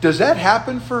 does that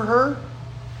happen for her?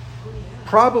 Oh, yeah.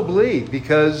 Probably,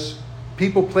 because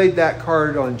people played that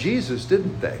card on Jesus,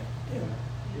 didn't they?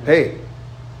 Hey,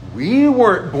 we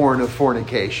weren't born of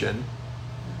fornication.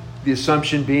 The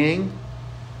assumption being,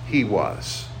 he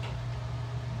was.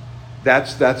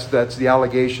 That's the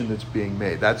allegation that's being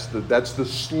made. That's the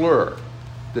slur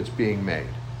that's being made.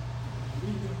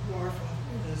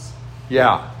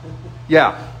 Yeah.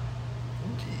 Yeah.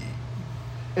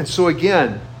 And so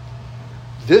again,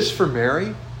 this for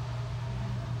Mary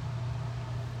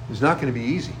is not going to be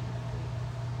easy.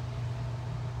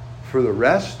 For the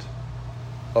rest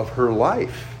of her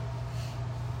life.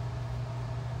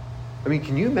 I mean,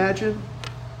 can you imagine?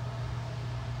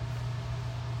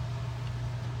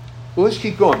 Well, let's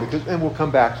keep going, and we'll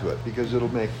come back to it, because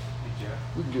it'll make... Hey,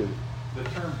 Jeff, We can do it. the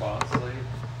term bond slave,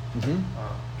 Mm-hmm.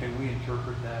 can we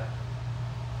interpret that?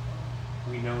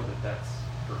 We know that that's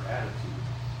her attitude,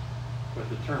 but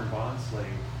the term bond slave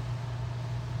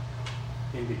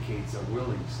indicates a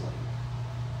willing slave.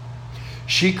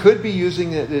 She could be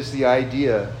using it as the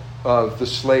idea of the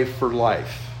slave for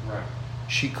life. Right.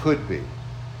 She could be.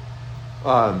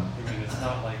 I mean, it's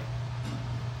not like,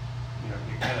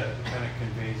 it kind of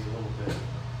conveys a little bit.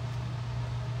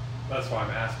 That's why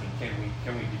I'm asking, can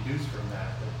we deduce from that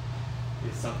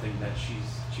it's something that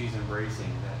she's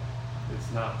embracing, that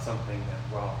it's not something that,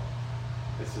 well,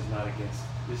 this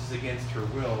is against her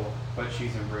will, but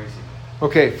she's embracing it.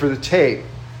 Okay, for the tape,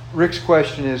 Rick's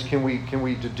question is, can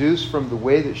we deduce from the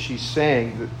way that she's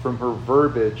saying, that from her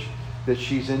verbiage, that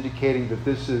she's indicating that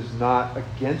this is not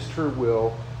against her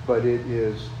will, but it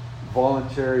is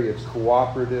voluntary, it's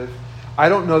cooperative? I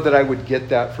don't know that I would get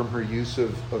that from her use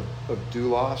of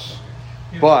doulos,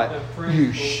 but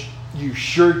you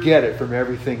sure get it from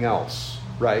everything else,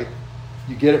 right?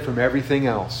 You get it from everything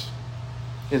else.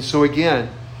 And so again,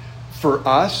 for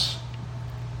us,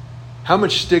 how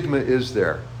much stigma is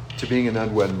there to being an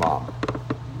unwed mom?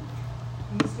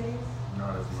 These days?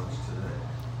 Not as much today.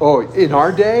 Oh, in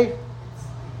our day,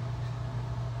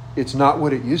 it's not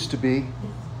what it used to be.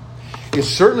 It's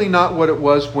certainly not what it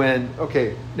was when,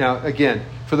 okay, now again,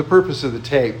 for the purpose of the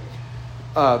tape,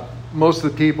 most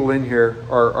of the people in here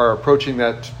are approaching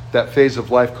that phase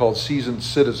of life called seasoned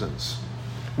citizens.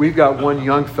 We've got one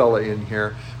young fella in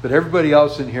here, But everybody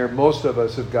else in here, most of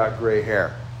us have got gray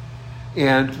hair.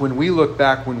 And when we look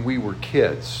back when we were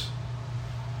kids,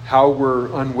 how were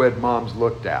unwed moms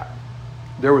looked at?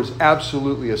 There was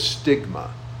absolutely a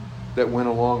stigma that went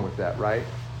along with that, right?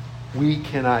 We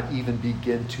cannot even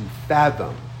begin to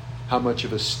fathom how much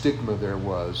of a stigma there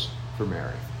was for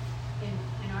Mary.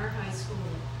 In our high school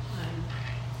time,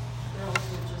 girls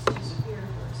would just disappear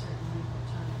for a certain length of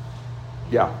time.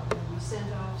 And Yeah. they'd be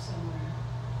sent off somewhere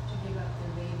to give up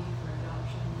their baby for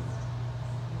adoption,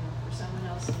 for someone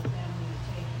else in the family to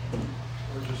take it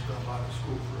Or just drop out of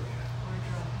school for a or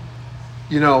drop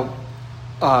it. You know,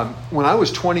 when I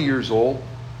was 20 years old,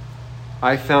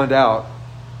 I found out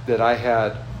that I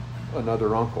had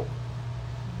another uncle.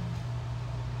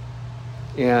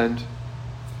 And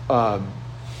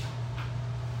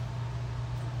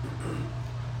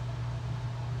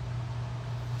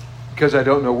because I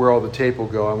don't know where all the tape will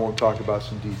go, I won't talk about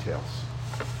some details.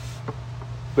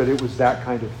 But it was that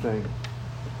kind of thing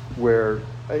where,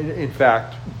 in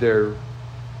fact, we're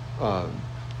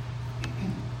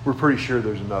pretty sure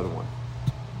there's another one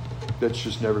that's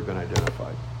just never been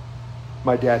identified.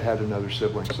 My dad had another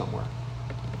sibling somewhere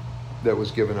that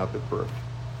was given up at birth.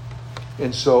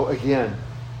 And so, again,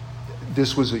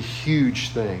 this was a huge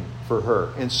thing for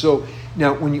her. And so,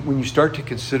 now, when you start to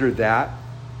consider that,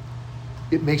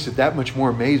 it makes it that much more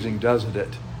amazing, doesn't it?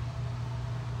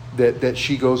 That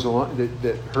she goes along,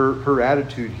 that her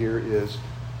attitude here is,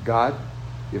 God,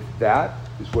 if that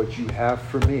is what you have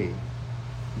for me,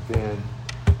 then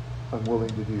I'm willing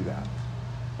to do that.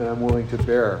 And I'm willing to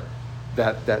bear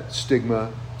that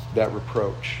stigma, that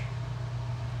reproach.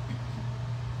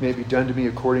 May it be done to me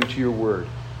according to your word.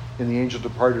 And the angel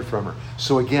departed from her.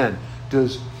 So again,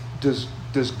 does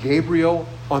Gabriel,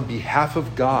 on behalf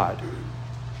of God,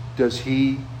 does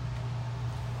he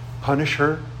punish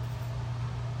her?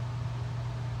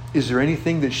 Is there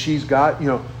anything that she's got? You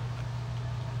know,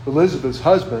 Elizabeth's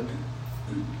husband,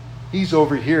 he's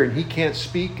over here and he can't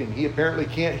speak and he apparently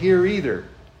can't hear either.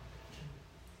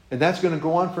 And that's going to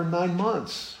go on for 9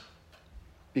 months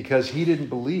because he didn't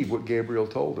believe what Gabriel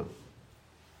told him.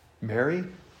 Mary?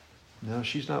 No,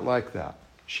 she's not like that.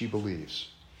 She believes.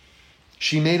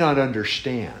 She may not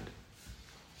understand,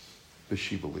 but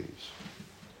she believes.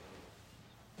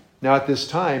 Now at this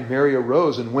time, Mary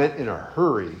arose and went in a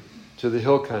hurry to the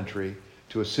hill country,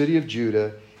 to a city of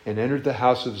Judah, and entered the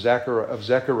house of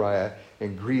Zechariah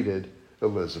and greeted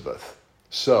Elizabeth.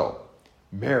 So,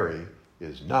 Mary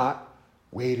is not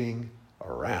waiting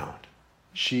around.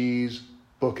 She's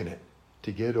booking it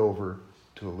to get over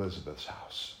to Elizabeth's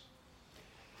house.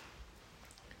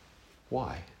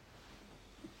 Why?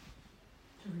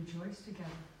 To rejoice together.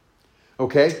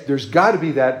 Okay, there's got to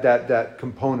be that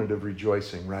component of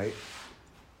rejoicing, right?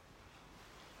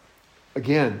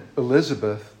 Again,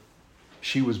 Elizabeth,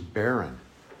 she was barren.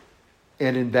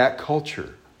 And in that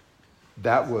culture,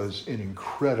 that was an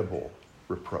incredible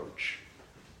reproach.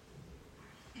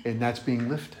 And that's being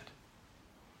lifted.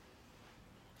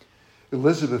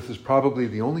 Elizabeth is probably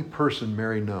the only person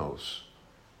Mary knows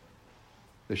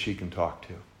that she can talk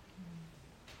to.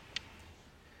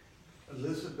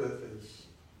 Elizabeth is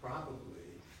probably,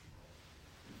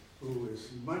 who is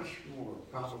much more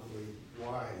probably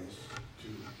wise to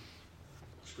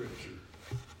Scripture.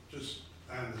 Just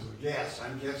as a guess,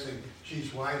 I'm guessing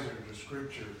she's wiser to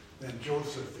Scripture than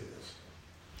Joseph is.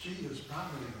 She is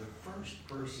probably the first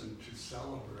person to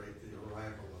celebrate the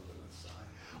arrival of the Messiah.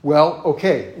 Well,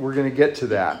 okay, we're going to get to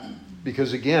that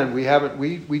because again, we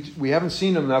haven't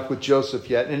seen enough with Joseph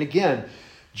yet. And again,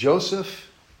 Joseph's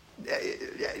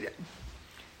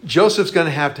going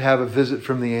to have a visit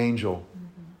from the angel.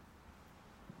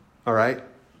 All right?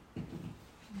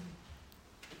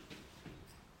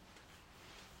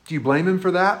 Do you blame him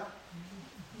for that?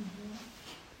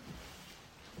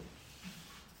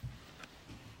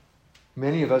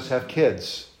 Many of us have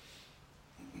kids.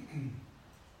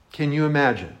 Can you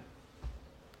imagine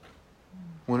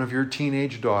one of your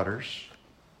teenage daughters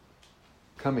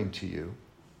coming to you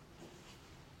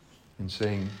and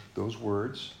saying those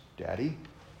words, Daddy,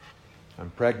 I'm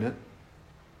pregnant,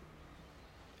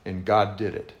 and God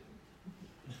did it.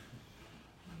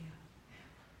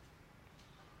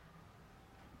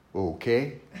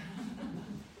 Okay.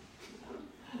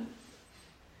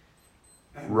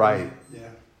 And Right. Yeah,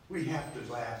 we have to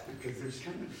laugh because there's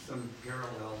kind of some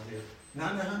parallel here.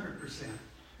 Not 100%,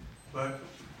 but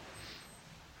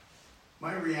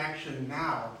my reaction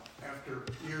now, after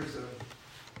years of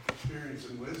experience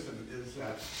and wisdom, is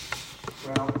that,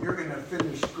 well, you're going to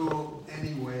finish school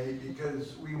anyway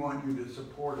because we want you to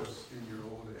support us in your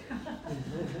old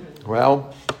age.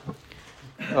 Well,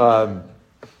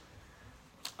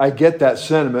 I get that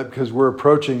sentiment because we're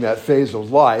approaching that phase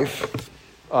of life.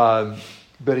 But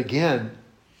again,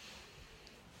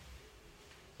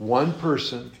 one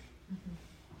person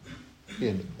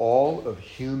in all of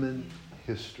human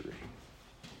history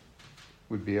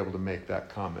would be able to make that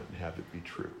comment and have it be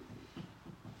true.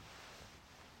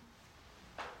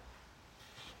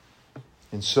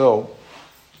 And so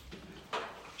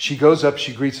she goes up,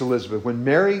 she greets Elizabeth. When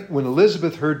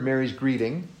Elizabeth heard Mary's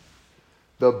greeting,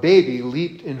 the baby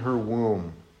leaped in her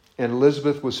womb, and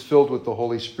Elizabeth was filled with the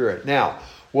Holy Spirit. Now,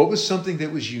 what was something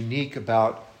that was unique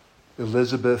about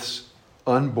Elizabeth's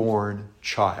unborn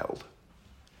child?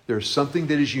 There's something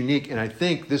that is unique, and I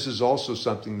think this is also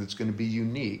something that's going to be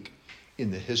unique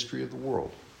in the history of the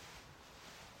world.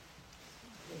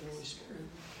 The Holy Spirit.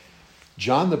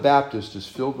 John the Baptist is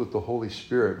filled with the Holy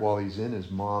Spirit while he's in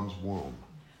his mom's womb.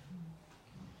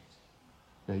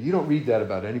 Now, you don't read that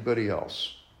about anybody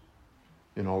else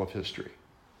in all of history.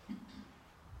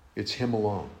 It's him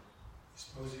alone.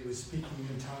 Suppose he was speaking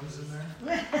in tongues in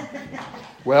there?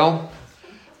 Well,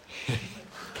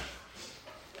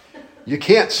 you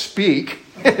can't speak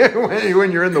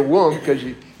when you're in the womb because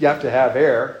you have to have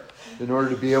air in order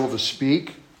to be able to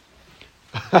speak.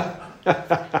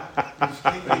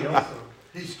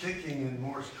 He's kicking in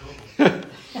Morse code.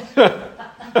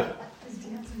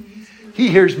 He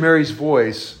hears Mary's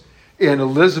voice, and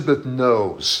Elizabeth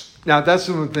knows. Now, that's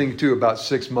the one thing, too, about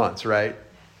 6 months, right?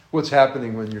 What's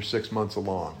happening when you're 6 months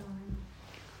along?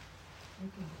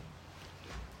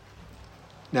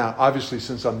 Now, obviously,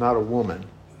 since I'm not a woman,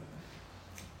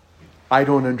 I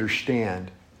don't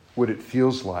understand what it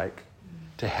feels like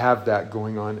to have that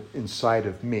going on inside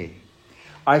of me.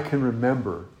 I can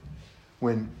remember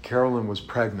when Carolyn was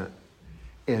pregnant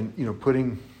and,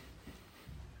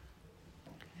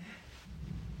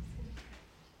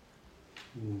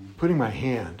 putting my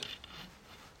hand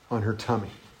on her tummy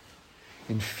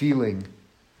and feeling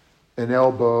an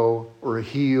elbow or a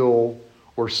heel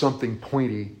or something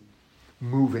pointy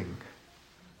moving.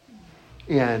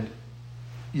 And,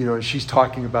 she's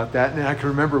talking about that. And I can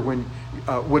remember when,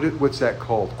 what's that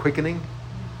called? Quickening?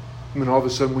 When all of a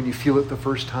sudden when you feel it the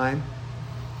first time.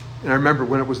 And I remember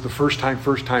when it was the first time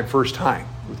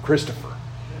with Christopher.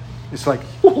 It's like,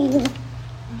 oh,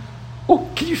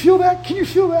 can you feel that? Can you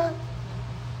feel that?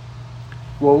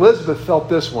 Well, Elizabeth felt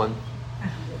this one.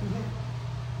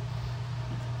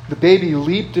 The baby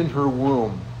leaped in her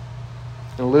womb,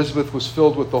 and Elizabeth was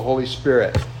filled with the Holy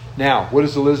Spirit. Now, what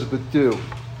does Elizabeth do?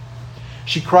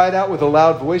 She cried out with a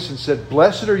loud voice and said,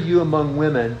 "Blessed are you among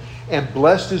women, and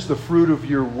blessed is the fruit of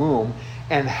your womb.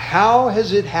 And how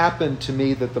has it happened to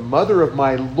me that the mother of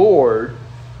my Lord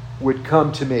would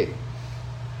come to me?"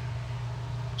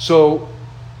 So,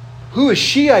 who is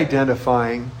she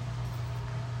identifying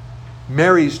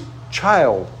Mary's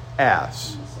child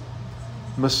as?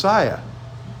 Messiah.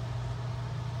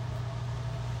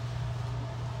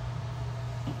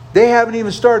 They haven't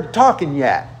even started talking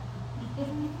yet.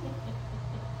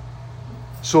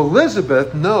 So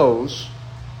Elizabeth knows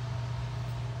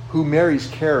who Mary's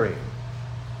carrying.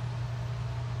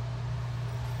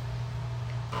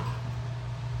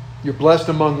 You're blessed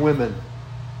among women,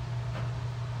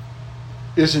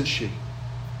 isn't she?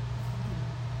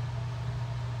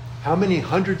 How many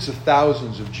hundreds of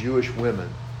thousands of Jewish women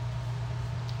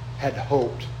had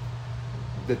hoped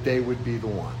that they would be the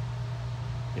one?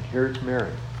 And here it's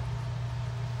Mary.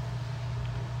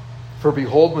 For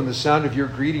behold, when the sound of your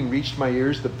greeting reached my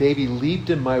ears, the baby leaped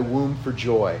in my womb for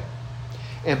joy.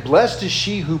 And blessed is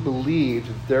she who believed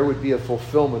that there would be a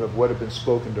fulfillment of what had been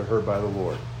spoken to her by the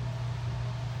Lord.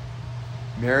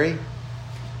 Mary,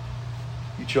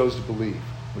 you chose to believe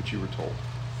what you were told.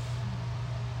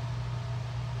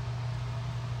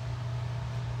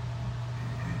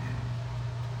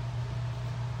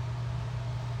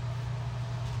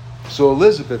 So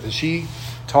Elizabeth, is she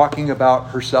talking about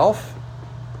herself?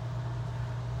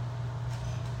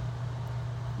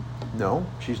 No,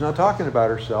 she's not talking about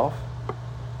herself.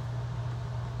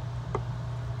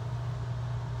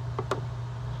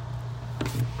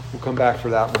 We'll come back for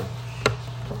that one.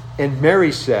 And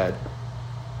Mary said,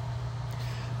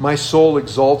 "My soul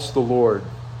exalts the Lord,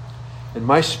 and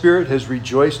my spirit has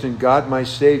rejoiced in God my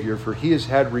Savior, for he has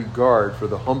had regard for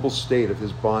the humble state of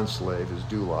his bondslave, his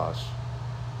doulos.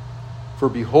 For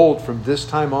behold, from this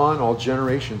time on, all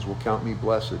generations will count me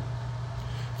blessed.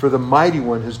 For the Mighty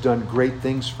One has done great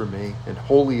things for me, and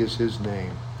holy is his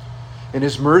name. And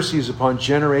his mercy is upon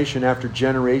generation after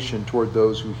generation toward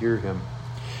those who hear him.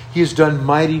 He has done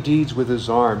mighty deeds with his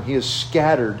arm. He has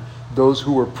scattered those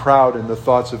who were proud in the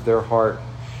thoughts of their heart.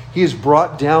 He has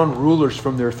brought down rulers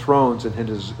from their thrones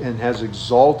and has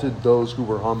exalted those who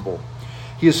were humble.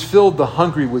 He has filled the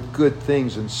hungry with good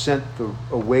things and sent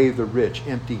away the rich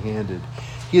empty-handed.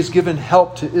 He has given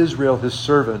help to Israel, his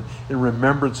servant, in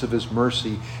remembrance of his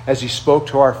mercy, as he spoke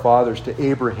to our fathers, to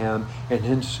Abraham and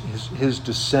his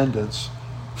descendants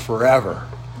forever.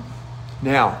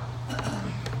 Now,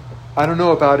 I don't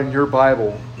know about in your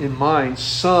Bible. In mine,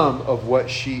 some of what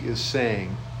she is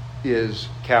saying is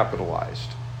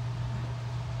capitalized.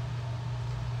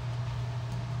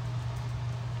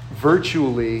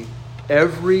 Virtually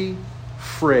every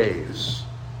phrase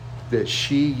that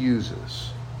she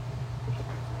uses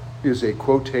is a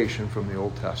quotation from the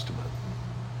Old Testament.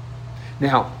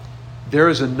 Now, there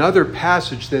is another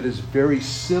passage that is very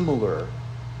similar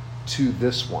to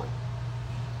this one.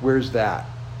 Where's that?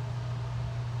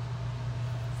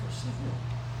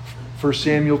 1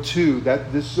 Samuel 2.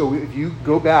 So if you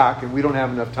go back, and we don't have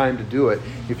enough time to do it,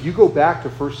 if you go back to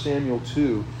 1 Samuel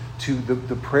 2, to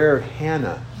the prayer of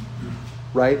Hannah,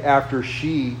 right after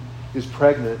she is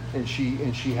pregnant and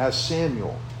she has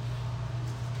Samuel,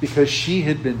 because she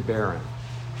had been barren.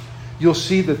 You'll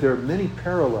see that there are many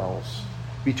parallels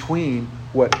between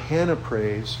what Hannah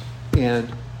prays and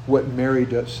what Mary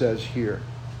says here.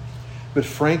 But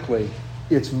frankly,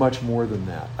 it's much more than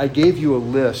that. I gave you a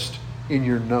list in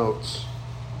your notes.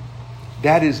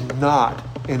 That is not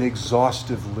an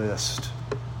exhaustive list.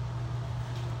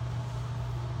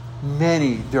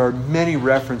 There are many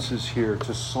references here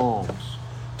to Psalms,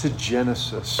 to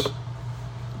Genesis,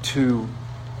 to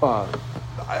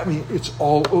it's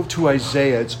all to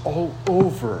Isaiah. It's all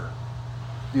over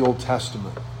the Old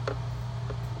Testament.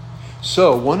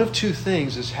 So one of two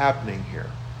things is happening here.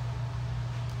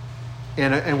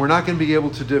 And we're not going to be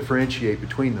able to differentiate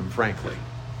between them, frankly.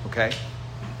 Okay?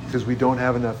 Because we don't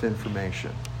have enough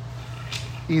information.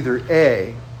 Either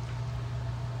A,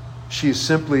 she is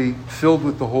simply filled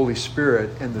with the Holy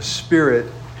Spirit, and the Spirit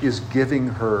is giving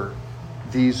her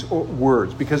these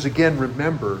words. Because again,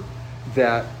 remember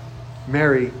that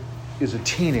Mary is a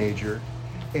teenager,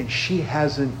 and she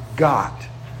hasn't got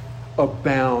a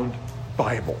bound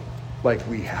Bible like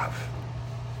we have.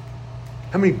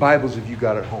 How many Bibles have you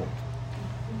got at home?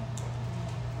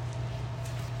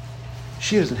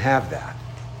 She doesn't have that.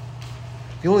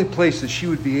 The only place that she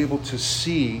would be able to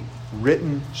see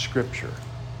written scripture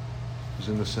is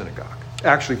in the synagogue.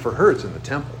 Actually, for her, it's in the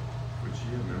temple. Would she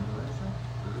have memorized it?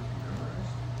 Would it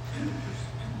be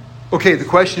memorized? Okay, the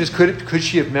question is, could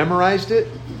she have memorized it?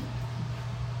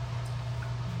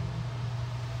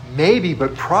 Maybe,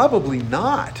 but probably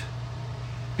not.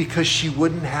 Because she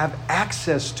wouldn't have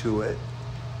access to it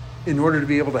in order to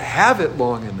be able to have it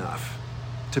long enough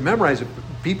to memorize it.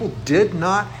 People did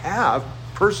not have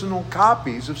personal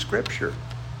copies of Scripture.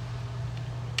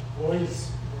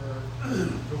 Boys were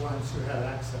the ones who had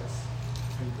access,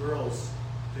 and girls,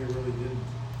 they really didn't.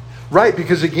 Right,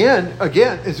 because again,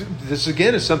 this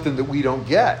is something that we don't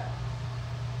get.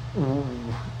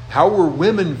 How were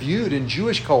women viewed in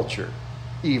Jewish culture,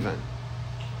 even?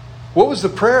 What was the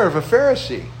prayer of a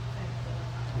Pharisee?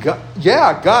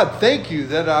 God, thank you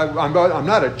that I'm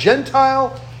not a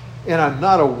Gentile and I'm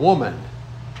not a woman.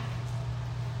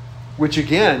 Which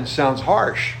again sounds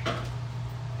harsh.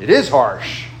 It is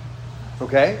harsh.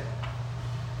 Okay?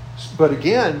 But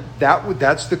again,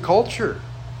 that's the culture.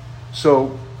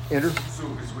 So is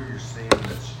what you're saying that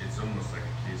it's almost like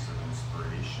a case of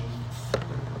inspiration?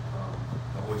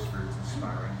 The Holy Spirit's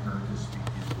inspiring her to speak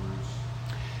these words?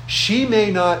 She may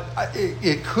not,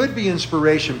 it could be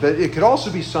inspiration, but it could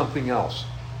also be something else.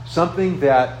 Something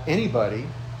that anybody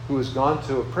who has gone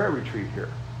to a prayer retreat here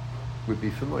would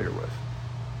be familiar with.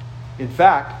 In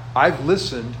fact, I've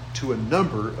listened to a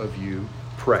number of you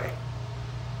pray.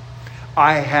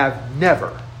 I have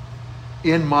never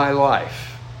in my life,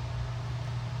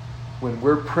 when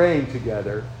we're praying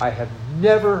together, I have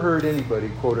never heard anybody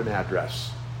quote an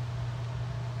address.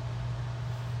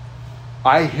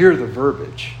 I hear the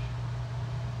verbiage.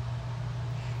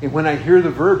 And when I hear the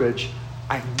verbiage,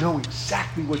 I know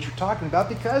exactly what you're talking about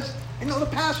because I know the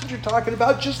passage you're talking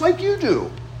about just like you do,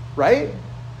 right?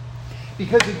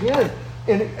 Because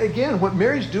again, what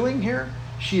Mary's doing here,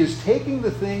 she is taking the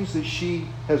things that she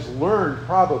has learned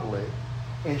probably,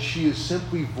 and she is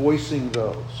simply voicing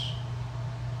those.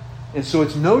 And so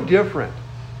it's no different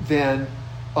than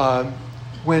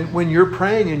when you're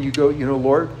praying and you go,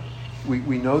 Lord,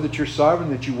 we know that you're sovereign,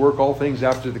 that you work all things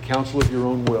after the counsel of your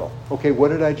own will. Okay, what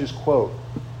did I just quote?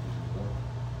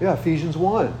 Yeah, Ephesians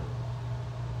 1.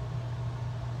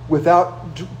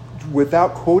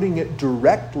 Without quoting it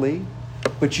directly,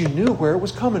 but you knew where it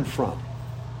was coming from.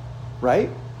 Right?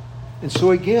 And so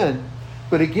again,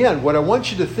 what I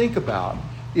want you to think about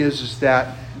is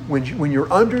that when you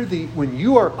are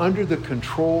under the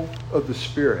control of the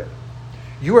Spirit,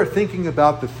 you are thinking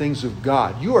about the things of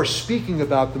God. You are speaking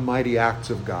about the mighty acts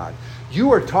of God.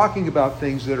 You are talking about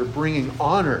things that are bringing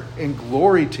honor and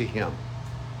glory to Him.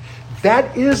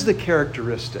 That is the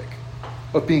characteristic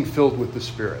of being filled with the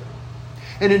Spirit.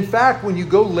 And in fact, when you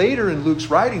go later in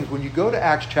Luke's writings, when you go to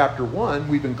Acts chapter 1,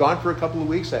 we've been gone for a couple of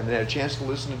weeks. I haven't had a chance to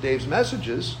listen to Dave's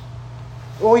messages.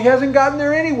 Well, he hasn't gotten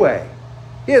there anyway.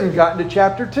 He hasn't gotten to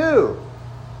chapter 2.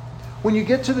 When you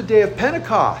get to the day of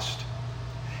Pentecost,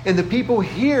 and the people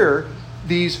hear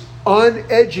these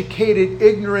uneducated,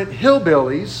 ignorant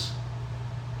hillbillies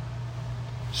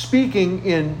speaking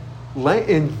in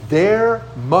their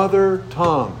mother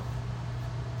tongue,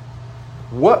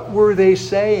 what were they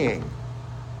saying?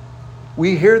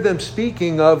 We hear them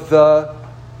speaking of the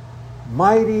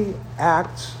mighty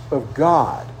acts of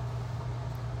God.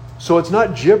 So it's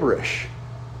not gibberish.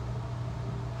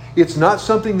 It's not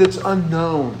something that's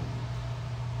unknown.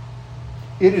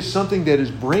 It is something that is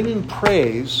bringing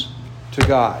praise to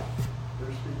God.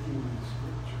 They're speaking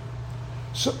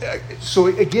in Scripture. So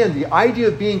again, the idea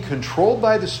of being controlled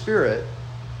by the Spirit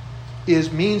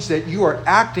means that you are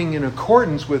acting in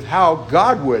accordance with how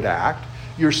God would act.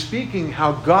 You're speaking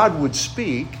how God would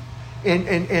speak,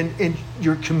 and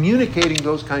you're communicating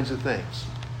those kinds of things.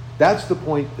 That's the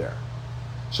point there.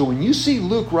 So when you see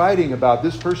Luke writing about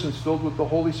this person's filled with the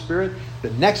Holy Spirit,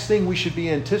 the next thing we should be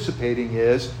anticipating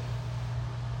is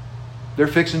they're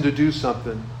fixing to do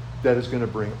something that is going to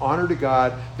bring honor to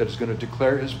God, that is going to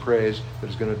declare His praise, that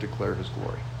is going to declare His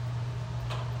glory.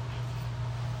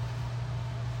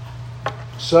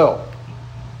 So,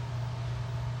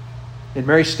 and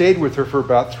Mary stayed with her for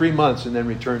about 3 months and then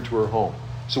returned to her home.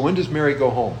 So when does Mary go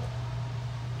home?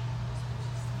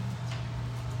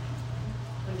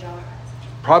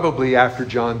 Probably after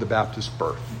John the Baptist's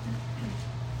birth.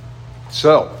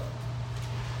 So,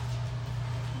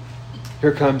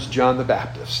 here comes John the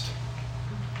Baptist.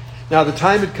 Now the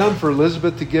time had come for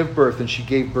Elizabeth to give birth, and she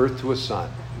gave birth to a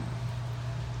son.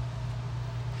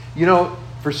 You know,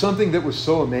 for something that was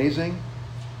so amazing,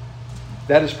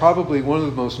 that is probably one of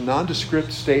the most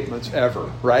nondescript statements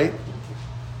ever, right?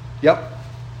 Yep.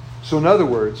 So in other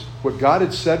words, what God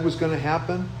had said was going to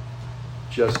happen,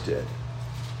 just did.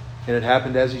 And it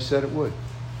happened as He said it would.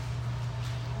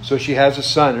 So she has a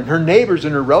son. And her neighbors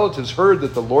and her relatives heard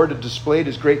that the Lord had displayed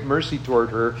His great mercy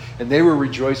toward her, and they were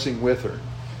rejoicing with her.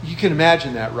 You can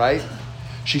imagine that, right?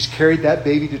 She's carried that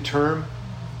baby to term.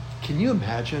 Can you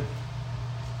imagine?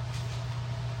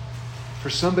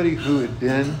 For somebody who had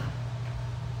been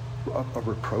a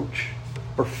reproach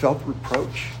or felt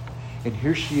reproach, and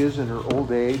here she is in her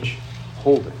old age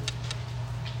holding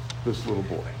this little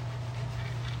boy.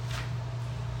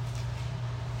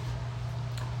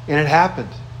 And it happened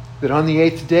that on the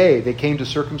 8th day they came to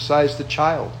circumcise the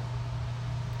child.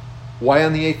 Why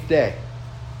on the 8th day?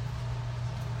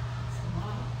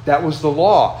 That was the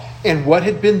law. And what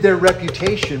had been their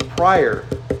reputation prior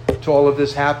to all of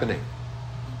this happening?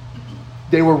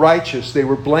 They were righteous. They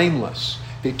were blameless.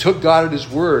 They took God at His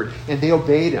word and they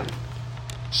obeyed Him.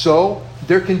 So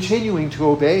they're continuing to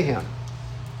obey Him.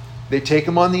 They take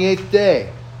Him on the 8th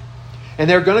day. And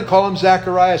they're going to call him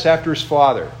Zacharias after his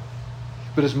father.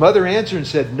 But his mother answered and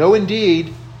said, "No,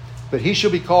 indeed, but he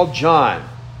shall be called John."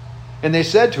 And they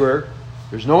said to her,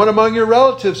 "There's no one among your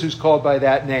relatives who's called by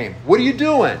that name. What are you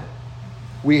doing?"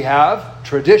 "We have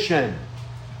tradition,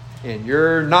 and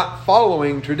you're not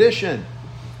following tradition."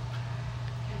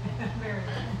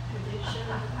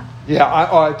 Yeah,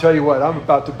 I tell you what, I'm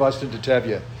about to bust into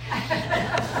Tevye,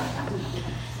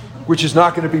 which is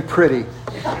not going to be pretty.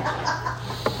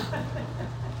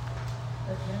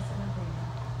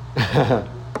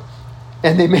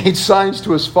 And they made signs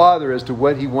to his father as to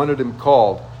what he wanted him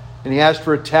called. And he asked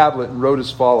for a tablet and wrote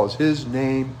as follows: "His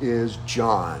name is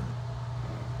John."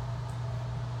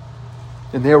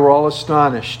 And they were all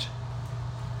astonished.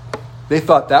 They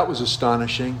thought that was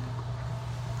astonishing.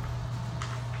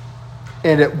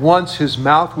 And at once his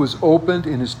mouth was opened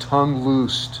and his tongue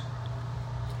loosed.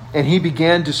 And he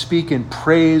began to speak in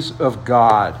praise of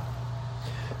God.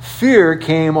 Fear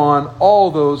came on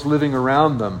all those living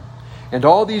around them. And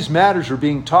all these matters were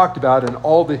being talked about in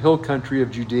all the hill country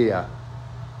of Judea.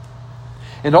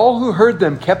 And all who heard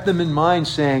them kept them in mind,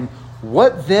 saying,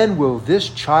 "What then will this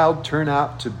child turn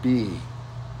out to be?"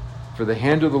 For the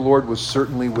hand of the Lord was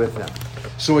certainly with him.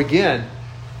 So again,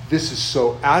 this is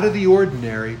so out of the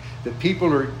ordinary that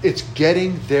it's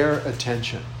getting their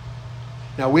attention.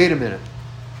 Now wait a minute.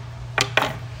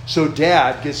 So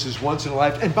Dad gets his once in a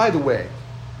lifetime, and by the way,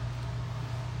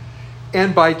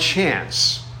 and by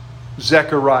chance,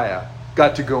 Zechariah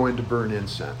got to go in to burn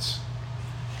incense.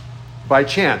 By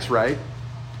chance, right?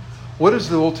 What does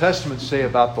the Old Testament say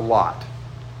about the lot?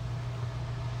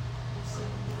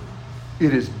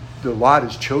 The lot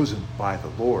is chosen by the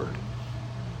Lord,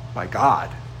 by God.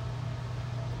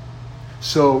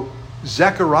 So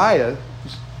Zechariah,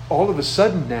 all of a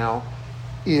sudden now,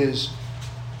 is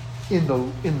in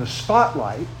the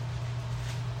spotlight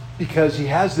because he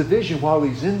has the vision while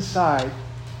he's inside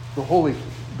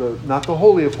not the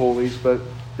Holy of Holies, but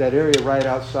that area right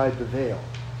outside the veil.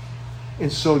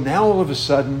 And so now all of a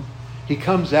sudden, he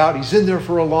comes out, he's in there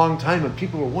for a long time, and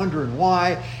people are wondering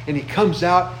why, and he comes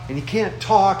out, and he can't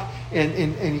talk, and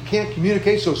he can't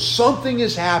communicate, so something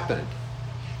has happened.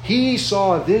 He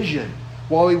saw a vision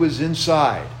while he was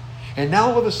inside. And now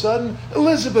all of a sudden,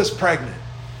 Elizabeth's pregnant.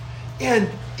 And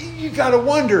you got to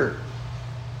wonder,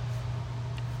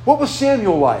 what was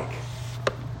Samuel like?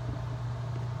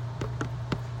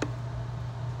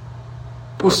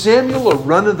 Was Samuel a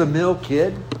run-of-the-mill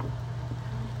kid?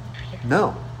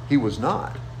 No, he was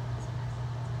not.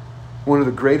 One of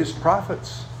the greatest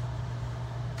prophets.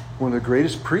 One of the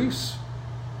greatest priests.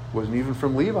 Wasn't even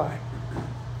from Levi.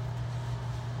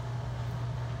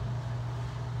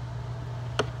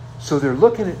 So they're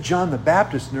looking at John the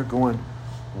Baptist and they're going,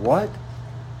 what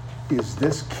is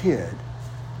this kid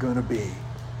going to be?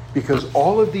 Because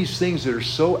all of these things that are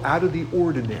so out of the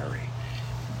ordinary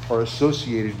are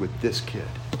associated with this kid.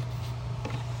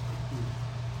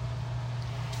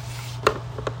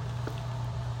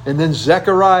 And then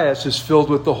Zacharias is filled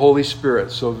with the Holy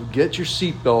Spirit. So get your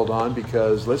seatbelt on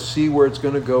because let's see where it's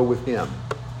going to go with him.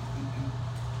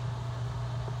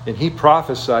 And he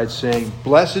prophesied, saying,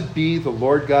 "Blessed be the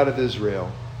Lord God of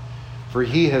Israel, for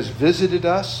he has visited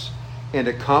us and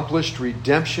accomplished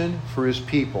redemption for his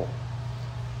people."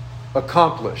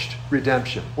 Accomplished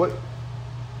redemption.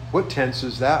 What tense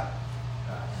is that?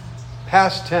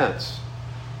 Past tense.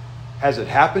 Has it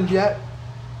happened yet?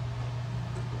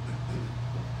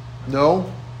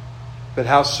 No. But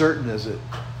how certain is it?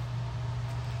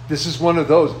 This is one of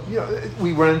those.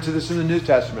 We run into this in the New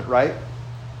Testament, right?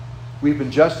 We've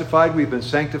been justified, we've been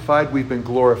sanctified, we've been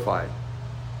glorified.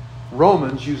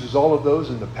 Romans uses all of those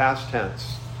in the past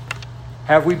tense.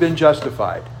 Have we been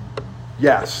justified?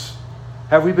 Yes.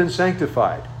 Have we been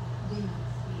sanctified?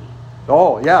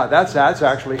 Oh, yeah, that's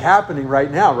actually happening right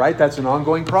now, right? That's an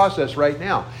ongoing process right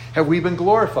now. Have we been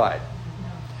glorified?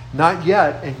 Not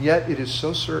yet, and yet it is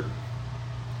so certain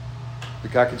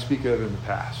that God can speak of it in the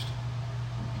past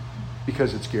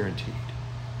because it's guaranteed.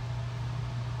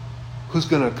 Who's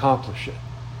going to accomplish it?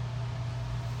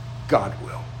 God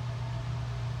will.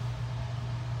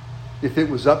 If it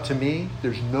was up to me,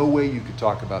 there's no way you could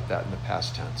talk about that in the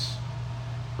past tense,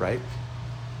 right?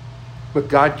 But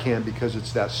God can because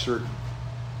it's that certain.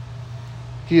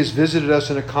 He has visited us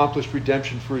and accomplished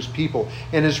redemption for his people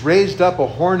and has raised up a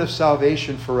horn of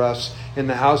salvation for us in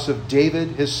the house of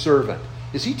David, his servant.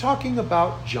 Is he talking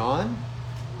about John?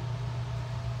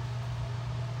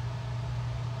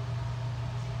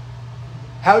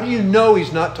 How do you know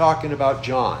he's not talking about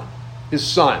John, his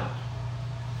son,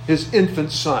 his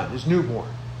infant son, his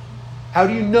newborn? How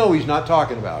do you know he's not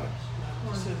talking about him?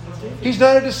 He's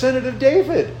not a descendant of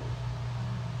David.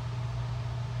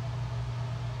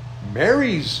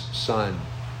 Mary's son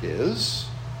is.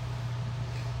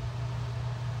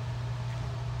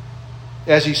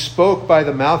 As he spoke by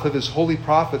the mouth of his holy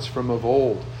prophets from of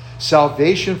old,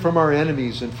 salvation from our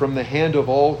enemies and from the hand of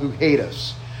all who hate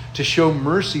us, to show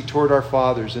mercy toward our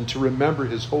fathers and to remember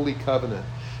his holy covenant,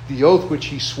 the oath which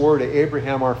he swore to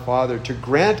Abraham our father, to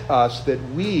grant us that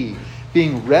we,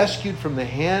 being rescued from the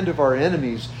hand of our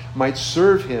enemies, might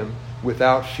serve him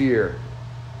without fear.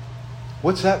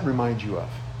 What's that remind you of?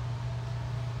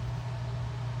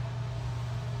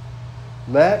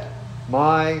 Let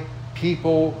my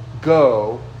people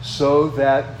go so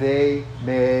that they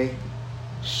may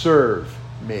serve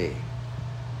me.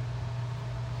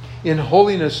 In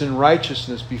holiness and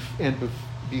righteousness and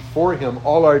before him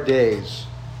all our days.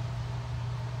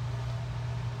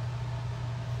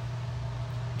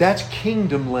 That's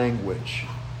kingdom language.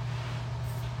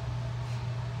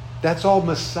 That's all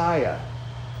Messiah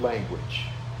language.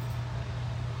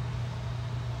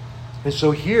 And so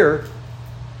here,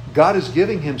 God is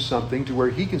giving him something to where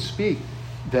he can speak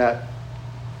that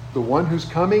the one who's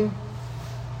coming,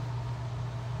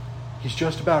 he's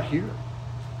just about here.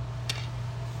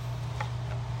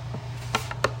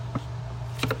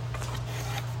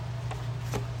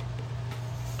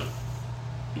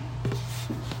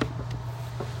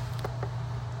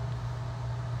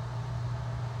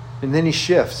 And then he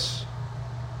shifts.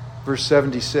 Verse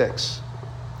 76.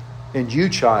 And you,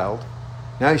 child,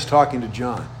 now he's talking to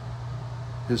John.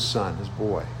 his son, his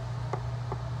boy,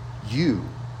 you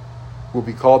will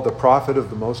be called the prophet of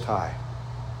the Most High.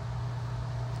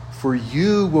 For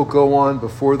you will go on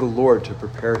before the Lord to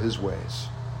prepare his ways,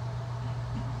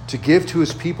 to give to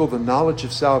his people the knowledge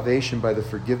of salvation by the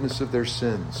forgiveness of their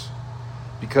sins,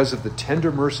 because of the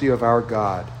tender mercy of our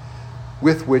God,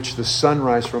 with which the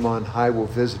sunrise from on high will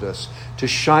visit us, to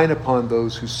shine upon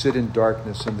those who sit in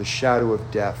darkness and the shadow of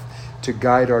death, to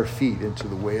guide our feet into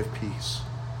the way of peace.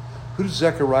 Who does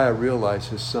Zechariah realize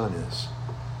his son is?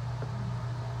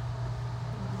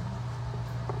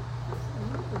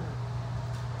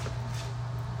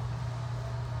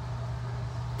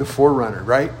 The forerunner,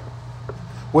 right?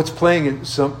 What's playing in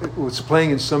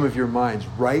some of your minds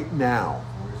right now?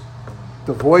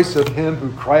 The voice of him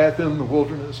who crieth in the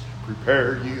wilderness,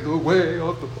 prepare ye the way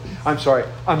of the... I'm sorry,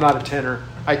 I'm not a tenor.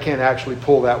 I can't actually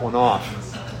pull that one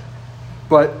off.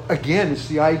 But again, it's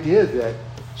the idea that,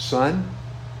 son,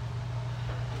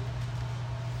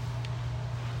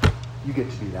 you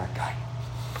get to be that guy.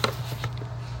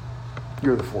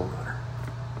 You're the forerunner.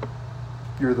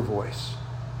 You're the voice.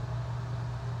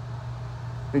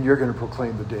 And you're going to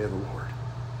proclaim the day of the Lord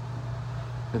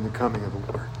and the coming of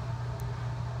the Lord.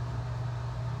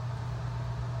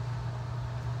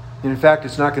 And in fact,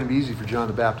 it's not going to be easy for John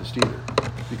the Baptist either,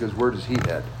 because where does he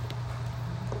head?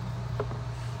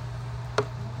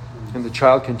 And the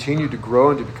child continued to grow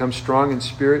and to become strong in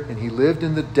spirit, and he lived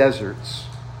in the deserts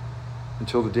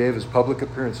until the day of his public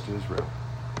appearance to Israel.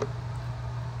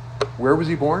 Where was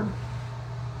he born?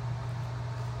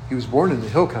 He was born in the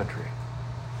hill country.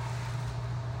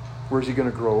 Where's he going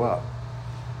to grow up?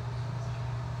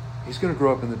 He's going to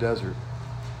grow up in the desert.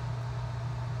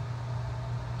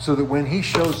 So that when he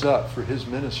shows up for his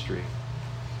ministry,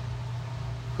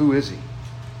 who is he?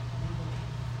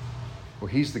 Well,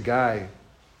 he's the guy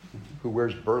who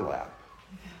wears burlap.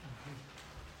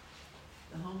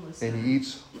 The homeless. And he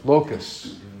eats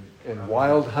locusts and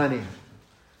wild honey.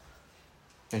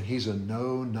 And he's a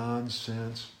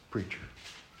no-nonsense preacher.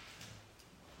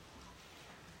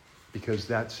 Because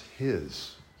that's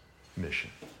his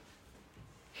mission.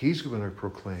 He's going to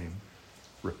proclaim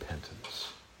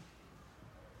repentance.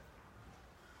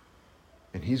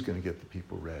 And he's going to get the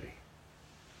people ready.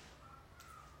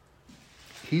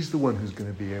 He's the one who's going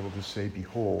to be able to say,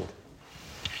 behold,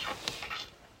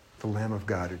 the Lamb of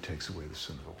God who takes away the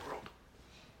sin of the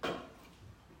world.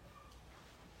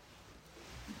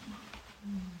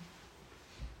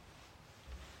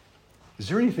 Is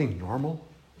there anything normal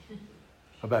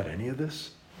about any of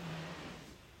this?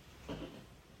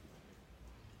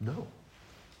 No.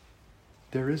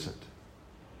 There isn't.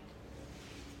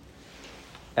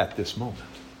 At this moment.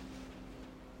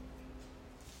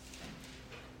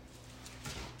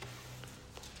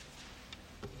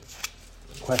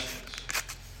 Questions?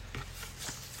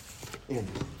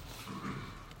 Andy.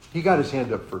 He got his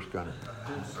hand up first, Gunnar.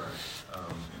 I'm sorry.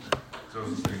 So I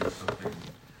was listening to something,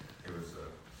 it was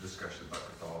a discussion about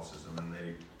Catholicism, and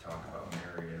they talk about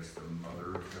Mary as the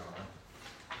mother of God.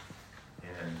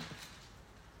 And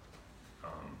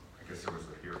I guess there was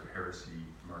a heresy,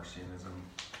 Marcionism.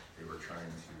 They were trying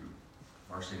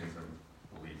to, Marcionism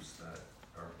believed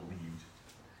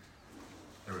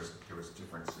there was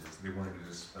differences. They wanted to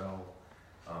dispel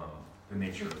the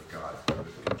nature of God, the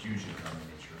confusion on the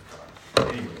nature of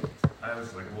God. Anyway, I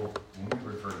was like, well, when we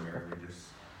refer to Mary, we just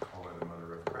call her the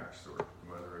mother of Christ or the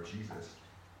mother of Jesus.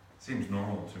 Seems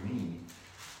normal to me.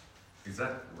 Is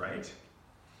that right?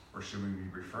 Or should we be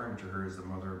referring to her as the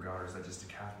mother of God, or is that just a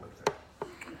Catholic thing?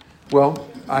 Well,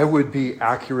 I would be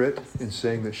accurate in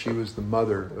saying that she was the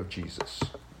mother of Jesus.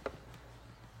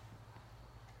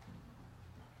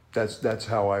 That's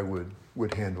how I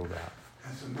would handle that.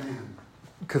 As a man.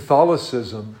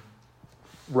 Catholicism,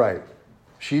 right.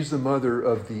 She's the mother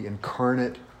of the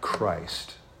incarnate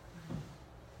Christ.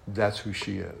 That's who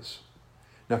she is.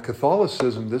 Now,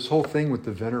 Catholicism, this whole thing with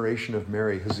the veneration of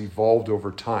Mary has evolved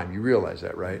over time. You realize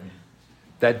that, right?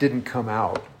 That didn't come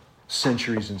out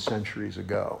centuries and centuries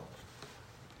ago.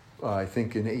 I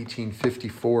think in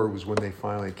 1854 was when they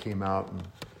finally came out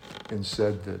and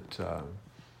said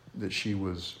that she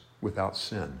was without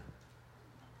sin.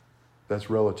 That's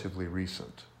relatively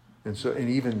recent. And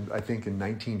even I think in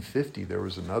 1950 there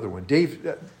was another one.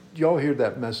 Dave, y'all hear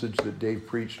that message that Dave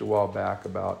preached a while back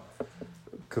about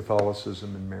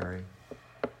Catholicism and Mary?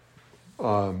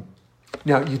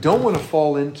 Now, you don't want to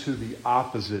fall into the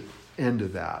opposite end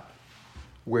of that,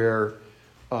 where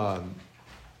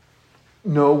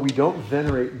no, we don't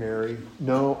venerate Mary.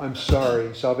 No, I'm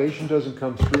sorry. Salvation doesn't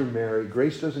come through Mary.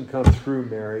 Grace doesn't come through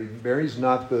Mary. Mary's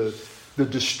not the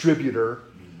distributor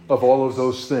of all of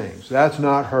those things. That's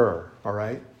not her, all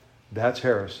right? That's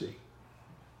heresy.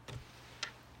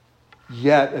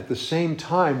 Yet, at the same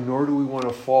time, nor do we want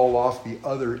to fall off the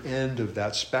other end of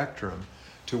that spectrum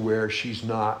to where she's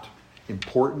not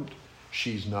important,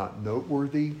 she's not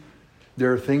noteworthy.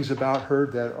 There are things about her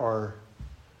that are,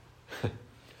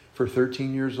 for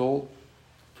 13 years old,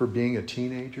 for being a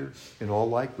teenager, in all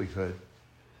likelihood,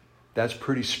 that's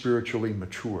pretty spiritually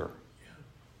mature.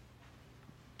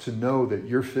 To know that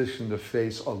you're fixing to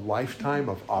face a lifetime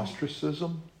of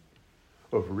ostracism,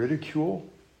 of ridicule,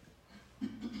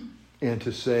 and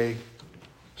to say,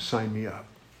 sign me up.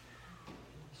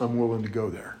 I'm willing to go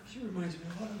there. She reminds me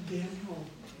a lot of Daniel.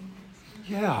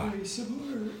 Yeah. Very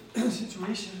similar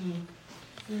situation,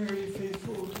 very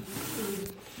faithful.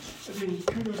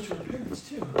 Kudos to her parents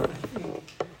too, I think,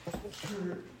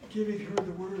 for giving her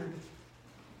the word.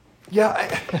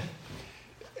 Yeah.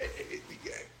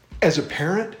 As a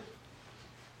parent,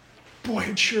 boy,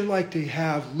 I'd sure like to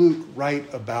have Luke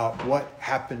write about what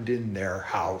happened in their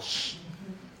house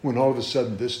when all of a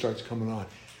sudden this starts coming on.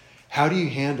 How do you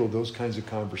handle those kinds of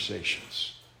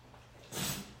conversations?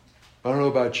 I don't know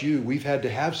about you. We've had to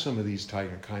have some of these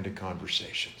kind of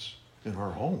conversations in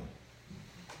our home.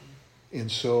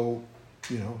 And so,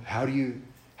 how do you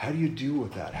deal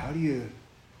with that? How do you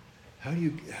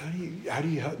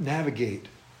navigate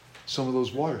some of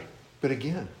those waters? But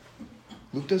again,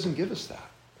 Luke doesn't give us that.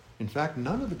 In fact,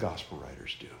 none of the gospel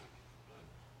writers do.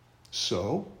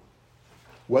 So,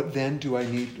 what then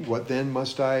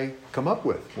must I come up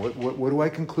with? What do I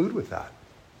conclude with that?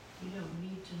 You don't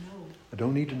need to know. I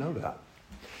don't need to know that.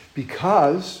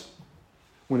 Because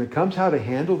when it comes how to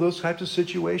handle those types of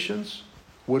situations,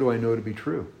 what do I know to be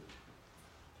true?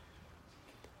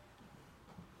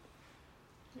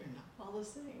 They're not all the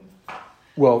same.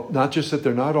 Well, not just that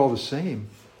they're not all the same.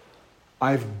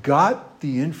 I've got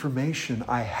the information.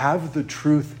 I have the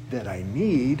truth that I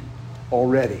need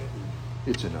already.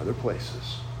 It's in other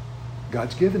places.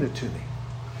 God's given it to me.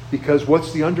 Because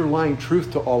what's the underlying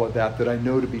truth to all of that I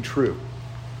know to be true?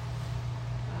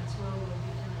 God's will will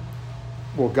be done.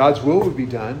 Well, God's will would be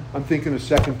done. I'm thinking of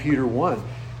 2 Peter 1.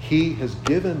 He has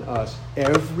given us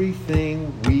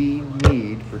everything we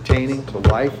need pertaining to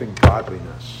life and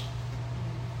godliness.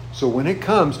 So when it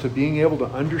comes to being able to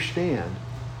understand,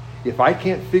 if I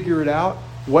can't figure it out,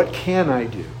 what can I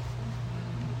do?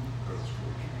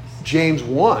 James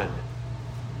 1.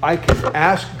 I can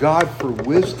ask God for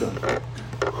wisdom,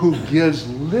 who gives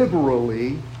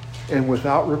liberally and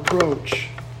without reproach.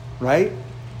 Right?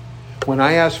 When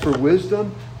I ask for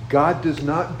wisdom, God does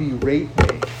not berate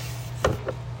me.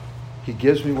 He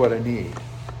gives me what I need.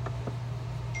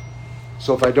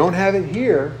 So if I don't have it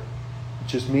here, it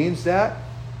just means that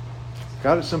I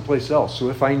got it someplace else. So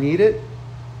if I need it,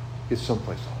 it's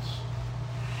someplace else.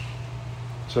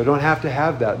 So I don't have to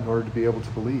have that in order to be able to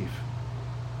believe.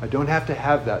 I don't have to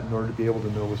have that in order to be able to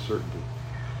know with certainty.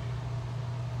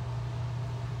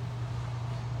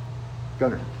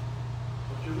 Gunnar.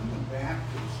 But John the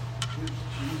Baptist gives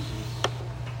Jesus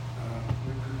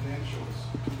the credentials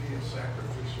to be a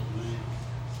sacrificial lamb.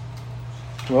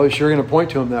 Well, you're sure going to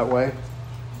point to him that way.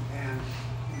 And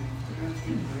in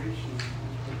transfiguration is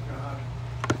where God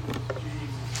gives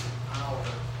Jesus the power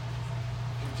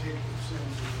to take the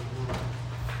sins of the world.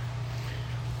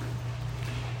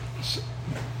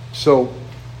 So,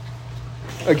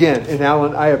 again, and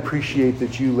Alan, I appreciate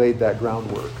that you laid that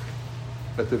groundwork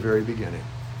at the very beginning.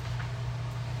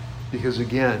 Because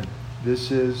again,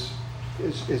 this is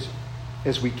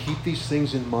as we keep these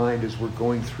things in mind as we're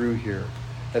going through here,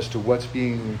 as to what's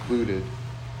being included,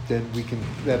 then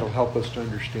that'll help us to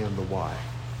understand the why.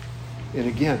 And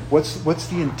again, what's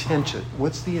the intention?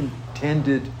 What's the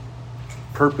intended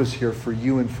purpose here for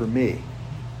you and for me?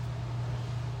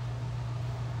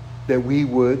 That we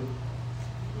would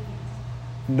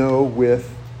know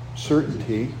with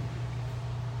certainty,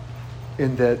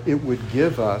 and that it would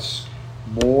give us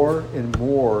more and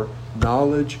more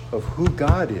knowledge of who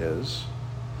God is,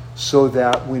 so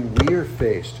that when we are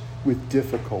faced with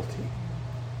difficulty,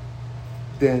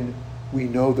 then we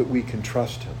know that we can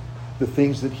trust him. The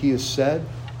things that he has said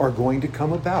are going to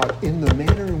come about in the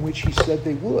manner in which he said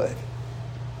they would.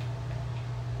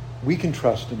 We can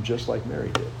trust him just like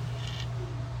Mary did.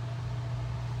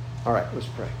 All right, let's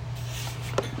pray.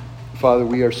 Father,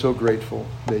 we are so grateful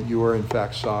that you are in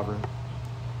fact sovereign.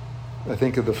 I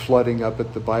think of the flooding up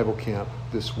at the Bible camp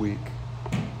this week.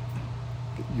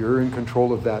 You're in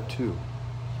control of that too.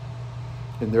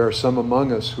 And there are some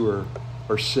among us who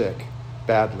are sick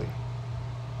badly.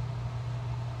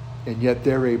 And yet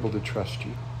they're able to trust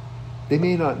you. They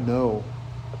may not know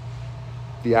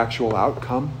the actual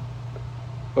outcome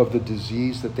of the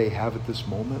disease that they have at this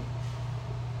moment.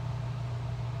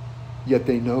 Yet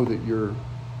they know that your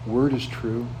word is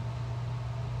true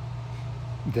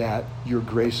that your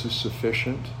grace is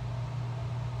sufficient,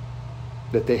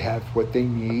 that they have what they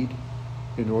need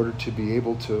in order to be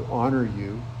able to honor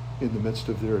you in the midst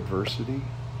of their adversity.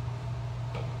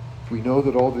 We know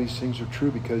that all these things are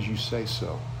true because you say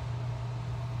so.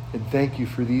 And thank you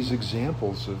for these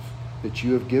examples that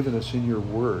you have given us in your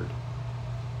word,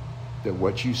 that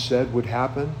what you said would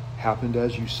happen, happened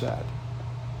as you said,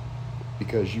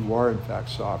 because you are in fact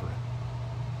sovereign.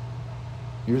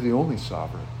 You're the only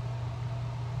sovereign.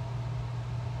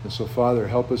 And so, Father,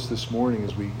 help us this morning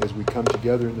as we come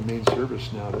together in the main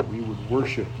service now, that we would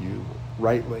worship you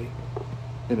rightly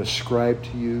and ascribe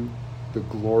to you the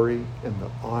glory and the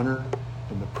honor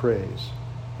and the praise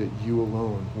that you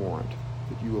alone warrant,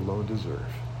 that you alone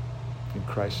deserve. In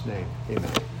Christ's name,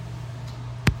 amen.